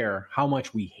care how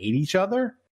much we hate each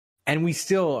other. And we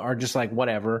still are just like,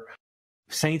 whatever.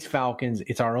 Saints Falcons,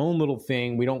 it's our own little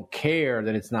thing. We don't care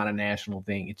that it's not a national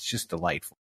thing. It's just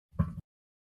delightful.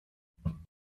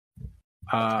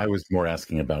 I was more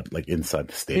asking about like inside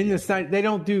the stadium. In the stadium, they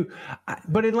don't do,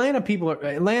 but Atlanta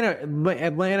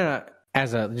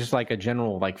as just like a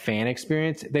general like fan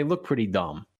experience, they look pretty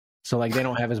dumb. So like they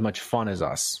don't have as much fun as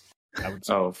us, I would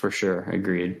say. Oh, for sure.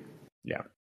 Agreed. Yeah.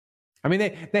 I mean,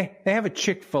 they have a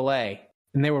Chick-fil-A,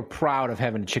 and they were proud of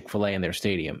having a Chick-fil-A in their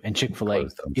stadium, and Chick-fil-A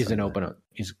isn't open on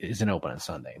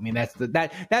Sunday. I mean, that's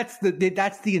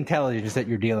the intelligence that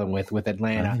you're dealing with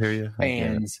Atlanta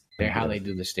fans. They're how they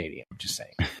do the stadium. I'm just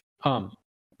saying.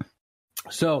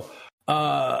 So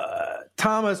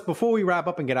Thomas, before we wrap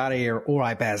up and get out of here, or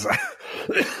I pass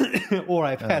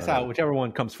out, whichever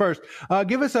one comes first.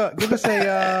 Give us a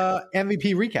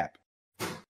MVP recap.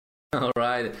 All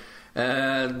right.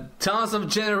 Tons of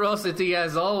generosity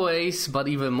as always, but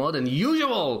even more than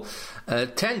usual.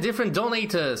 10 different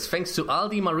donators. Thanks to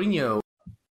Aldi Marino.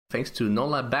 Thanks to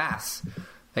Nola Bass.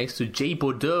 Thanks to Jay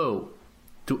Bordeaux.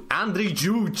 To Andre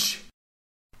Juge.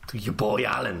 To your boy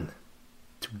Allen.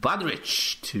 To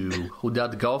Badrich. To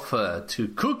Hudad Golfer. To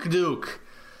Cook Duke.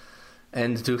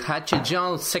 And to Hatchet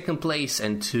John, second place.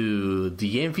 And to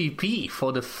the MVP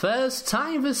for the first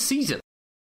time this season.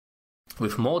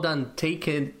 With more than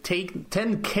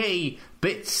 10k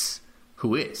bits,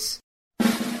 who is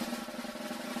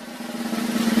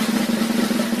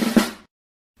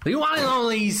the one and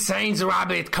only Saints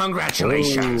Rabbit.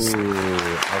 Congratulations. Ooh,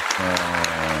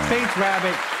 okay. Saints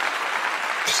Rabbit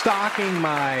stocking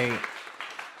my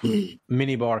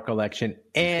minibar collection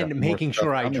and making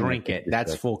sure I drink it.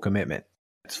 That's full commitment.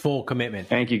 It's full commitment.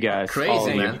 Thank you guys.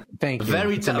 Crazy, man. Thank you.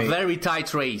 Very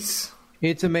tight race.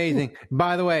 It's amazing.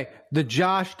 By the way, the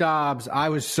Josh Dobbs, I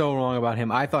was so wrong about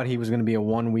him. I thought he was going to be a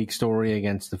 1 week story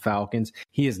against the Falcons.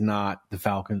 He is not. The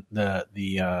Falcon.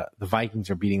 The Vikings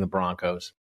are beating the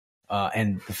Broncos,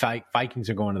 and the Vikings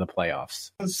are going to the playoffs.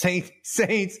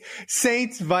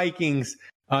 Saints Vikings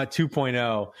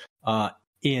 2.0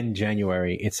 in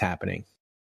January. It's happening.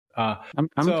 I'm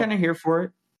kind of here for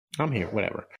it. I'm here.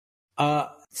 Whatever.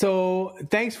 So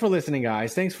thanks for listening,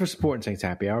 guys. Thanks for supporting Saints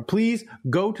Happy Hour. Please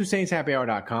go to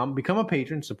saintshappyhour.com, become a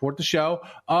patron, support the show.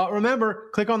 Remember,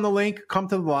 click on the link, come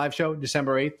to the live show,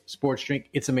 December 8th, Sports Drink.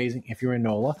 It's amazing if you're in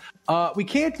NOLA. We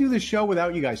can't do the show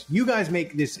without you guys. You guys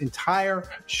make this entire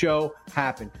show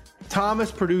happen. Thomas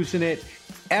producing it.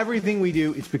 Everything we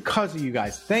do, it's because of you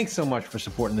guys. Thanks so much for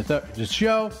supporting the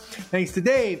show. Thanks to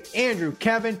Dave, Andrew,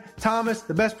 Kevin, Thomas,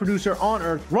 the best producer on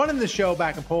earth, running the show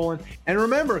back in Poland. And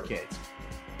remember, kids,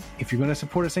 if you're going to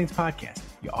support a Saints podcast,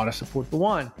 you ought to support the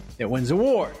one that wins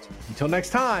awards. Until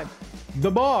next time,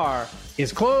 the bar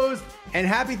is closed, and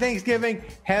happy Thanksgiving.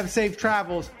 Have safe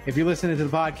travels if you're listening to the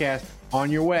podcast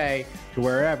on your way to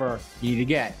wherever you need to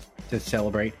get to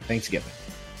celebrate Thanksgiving.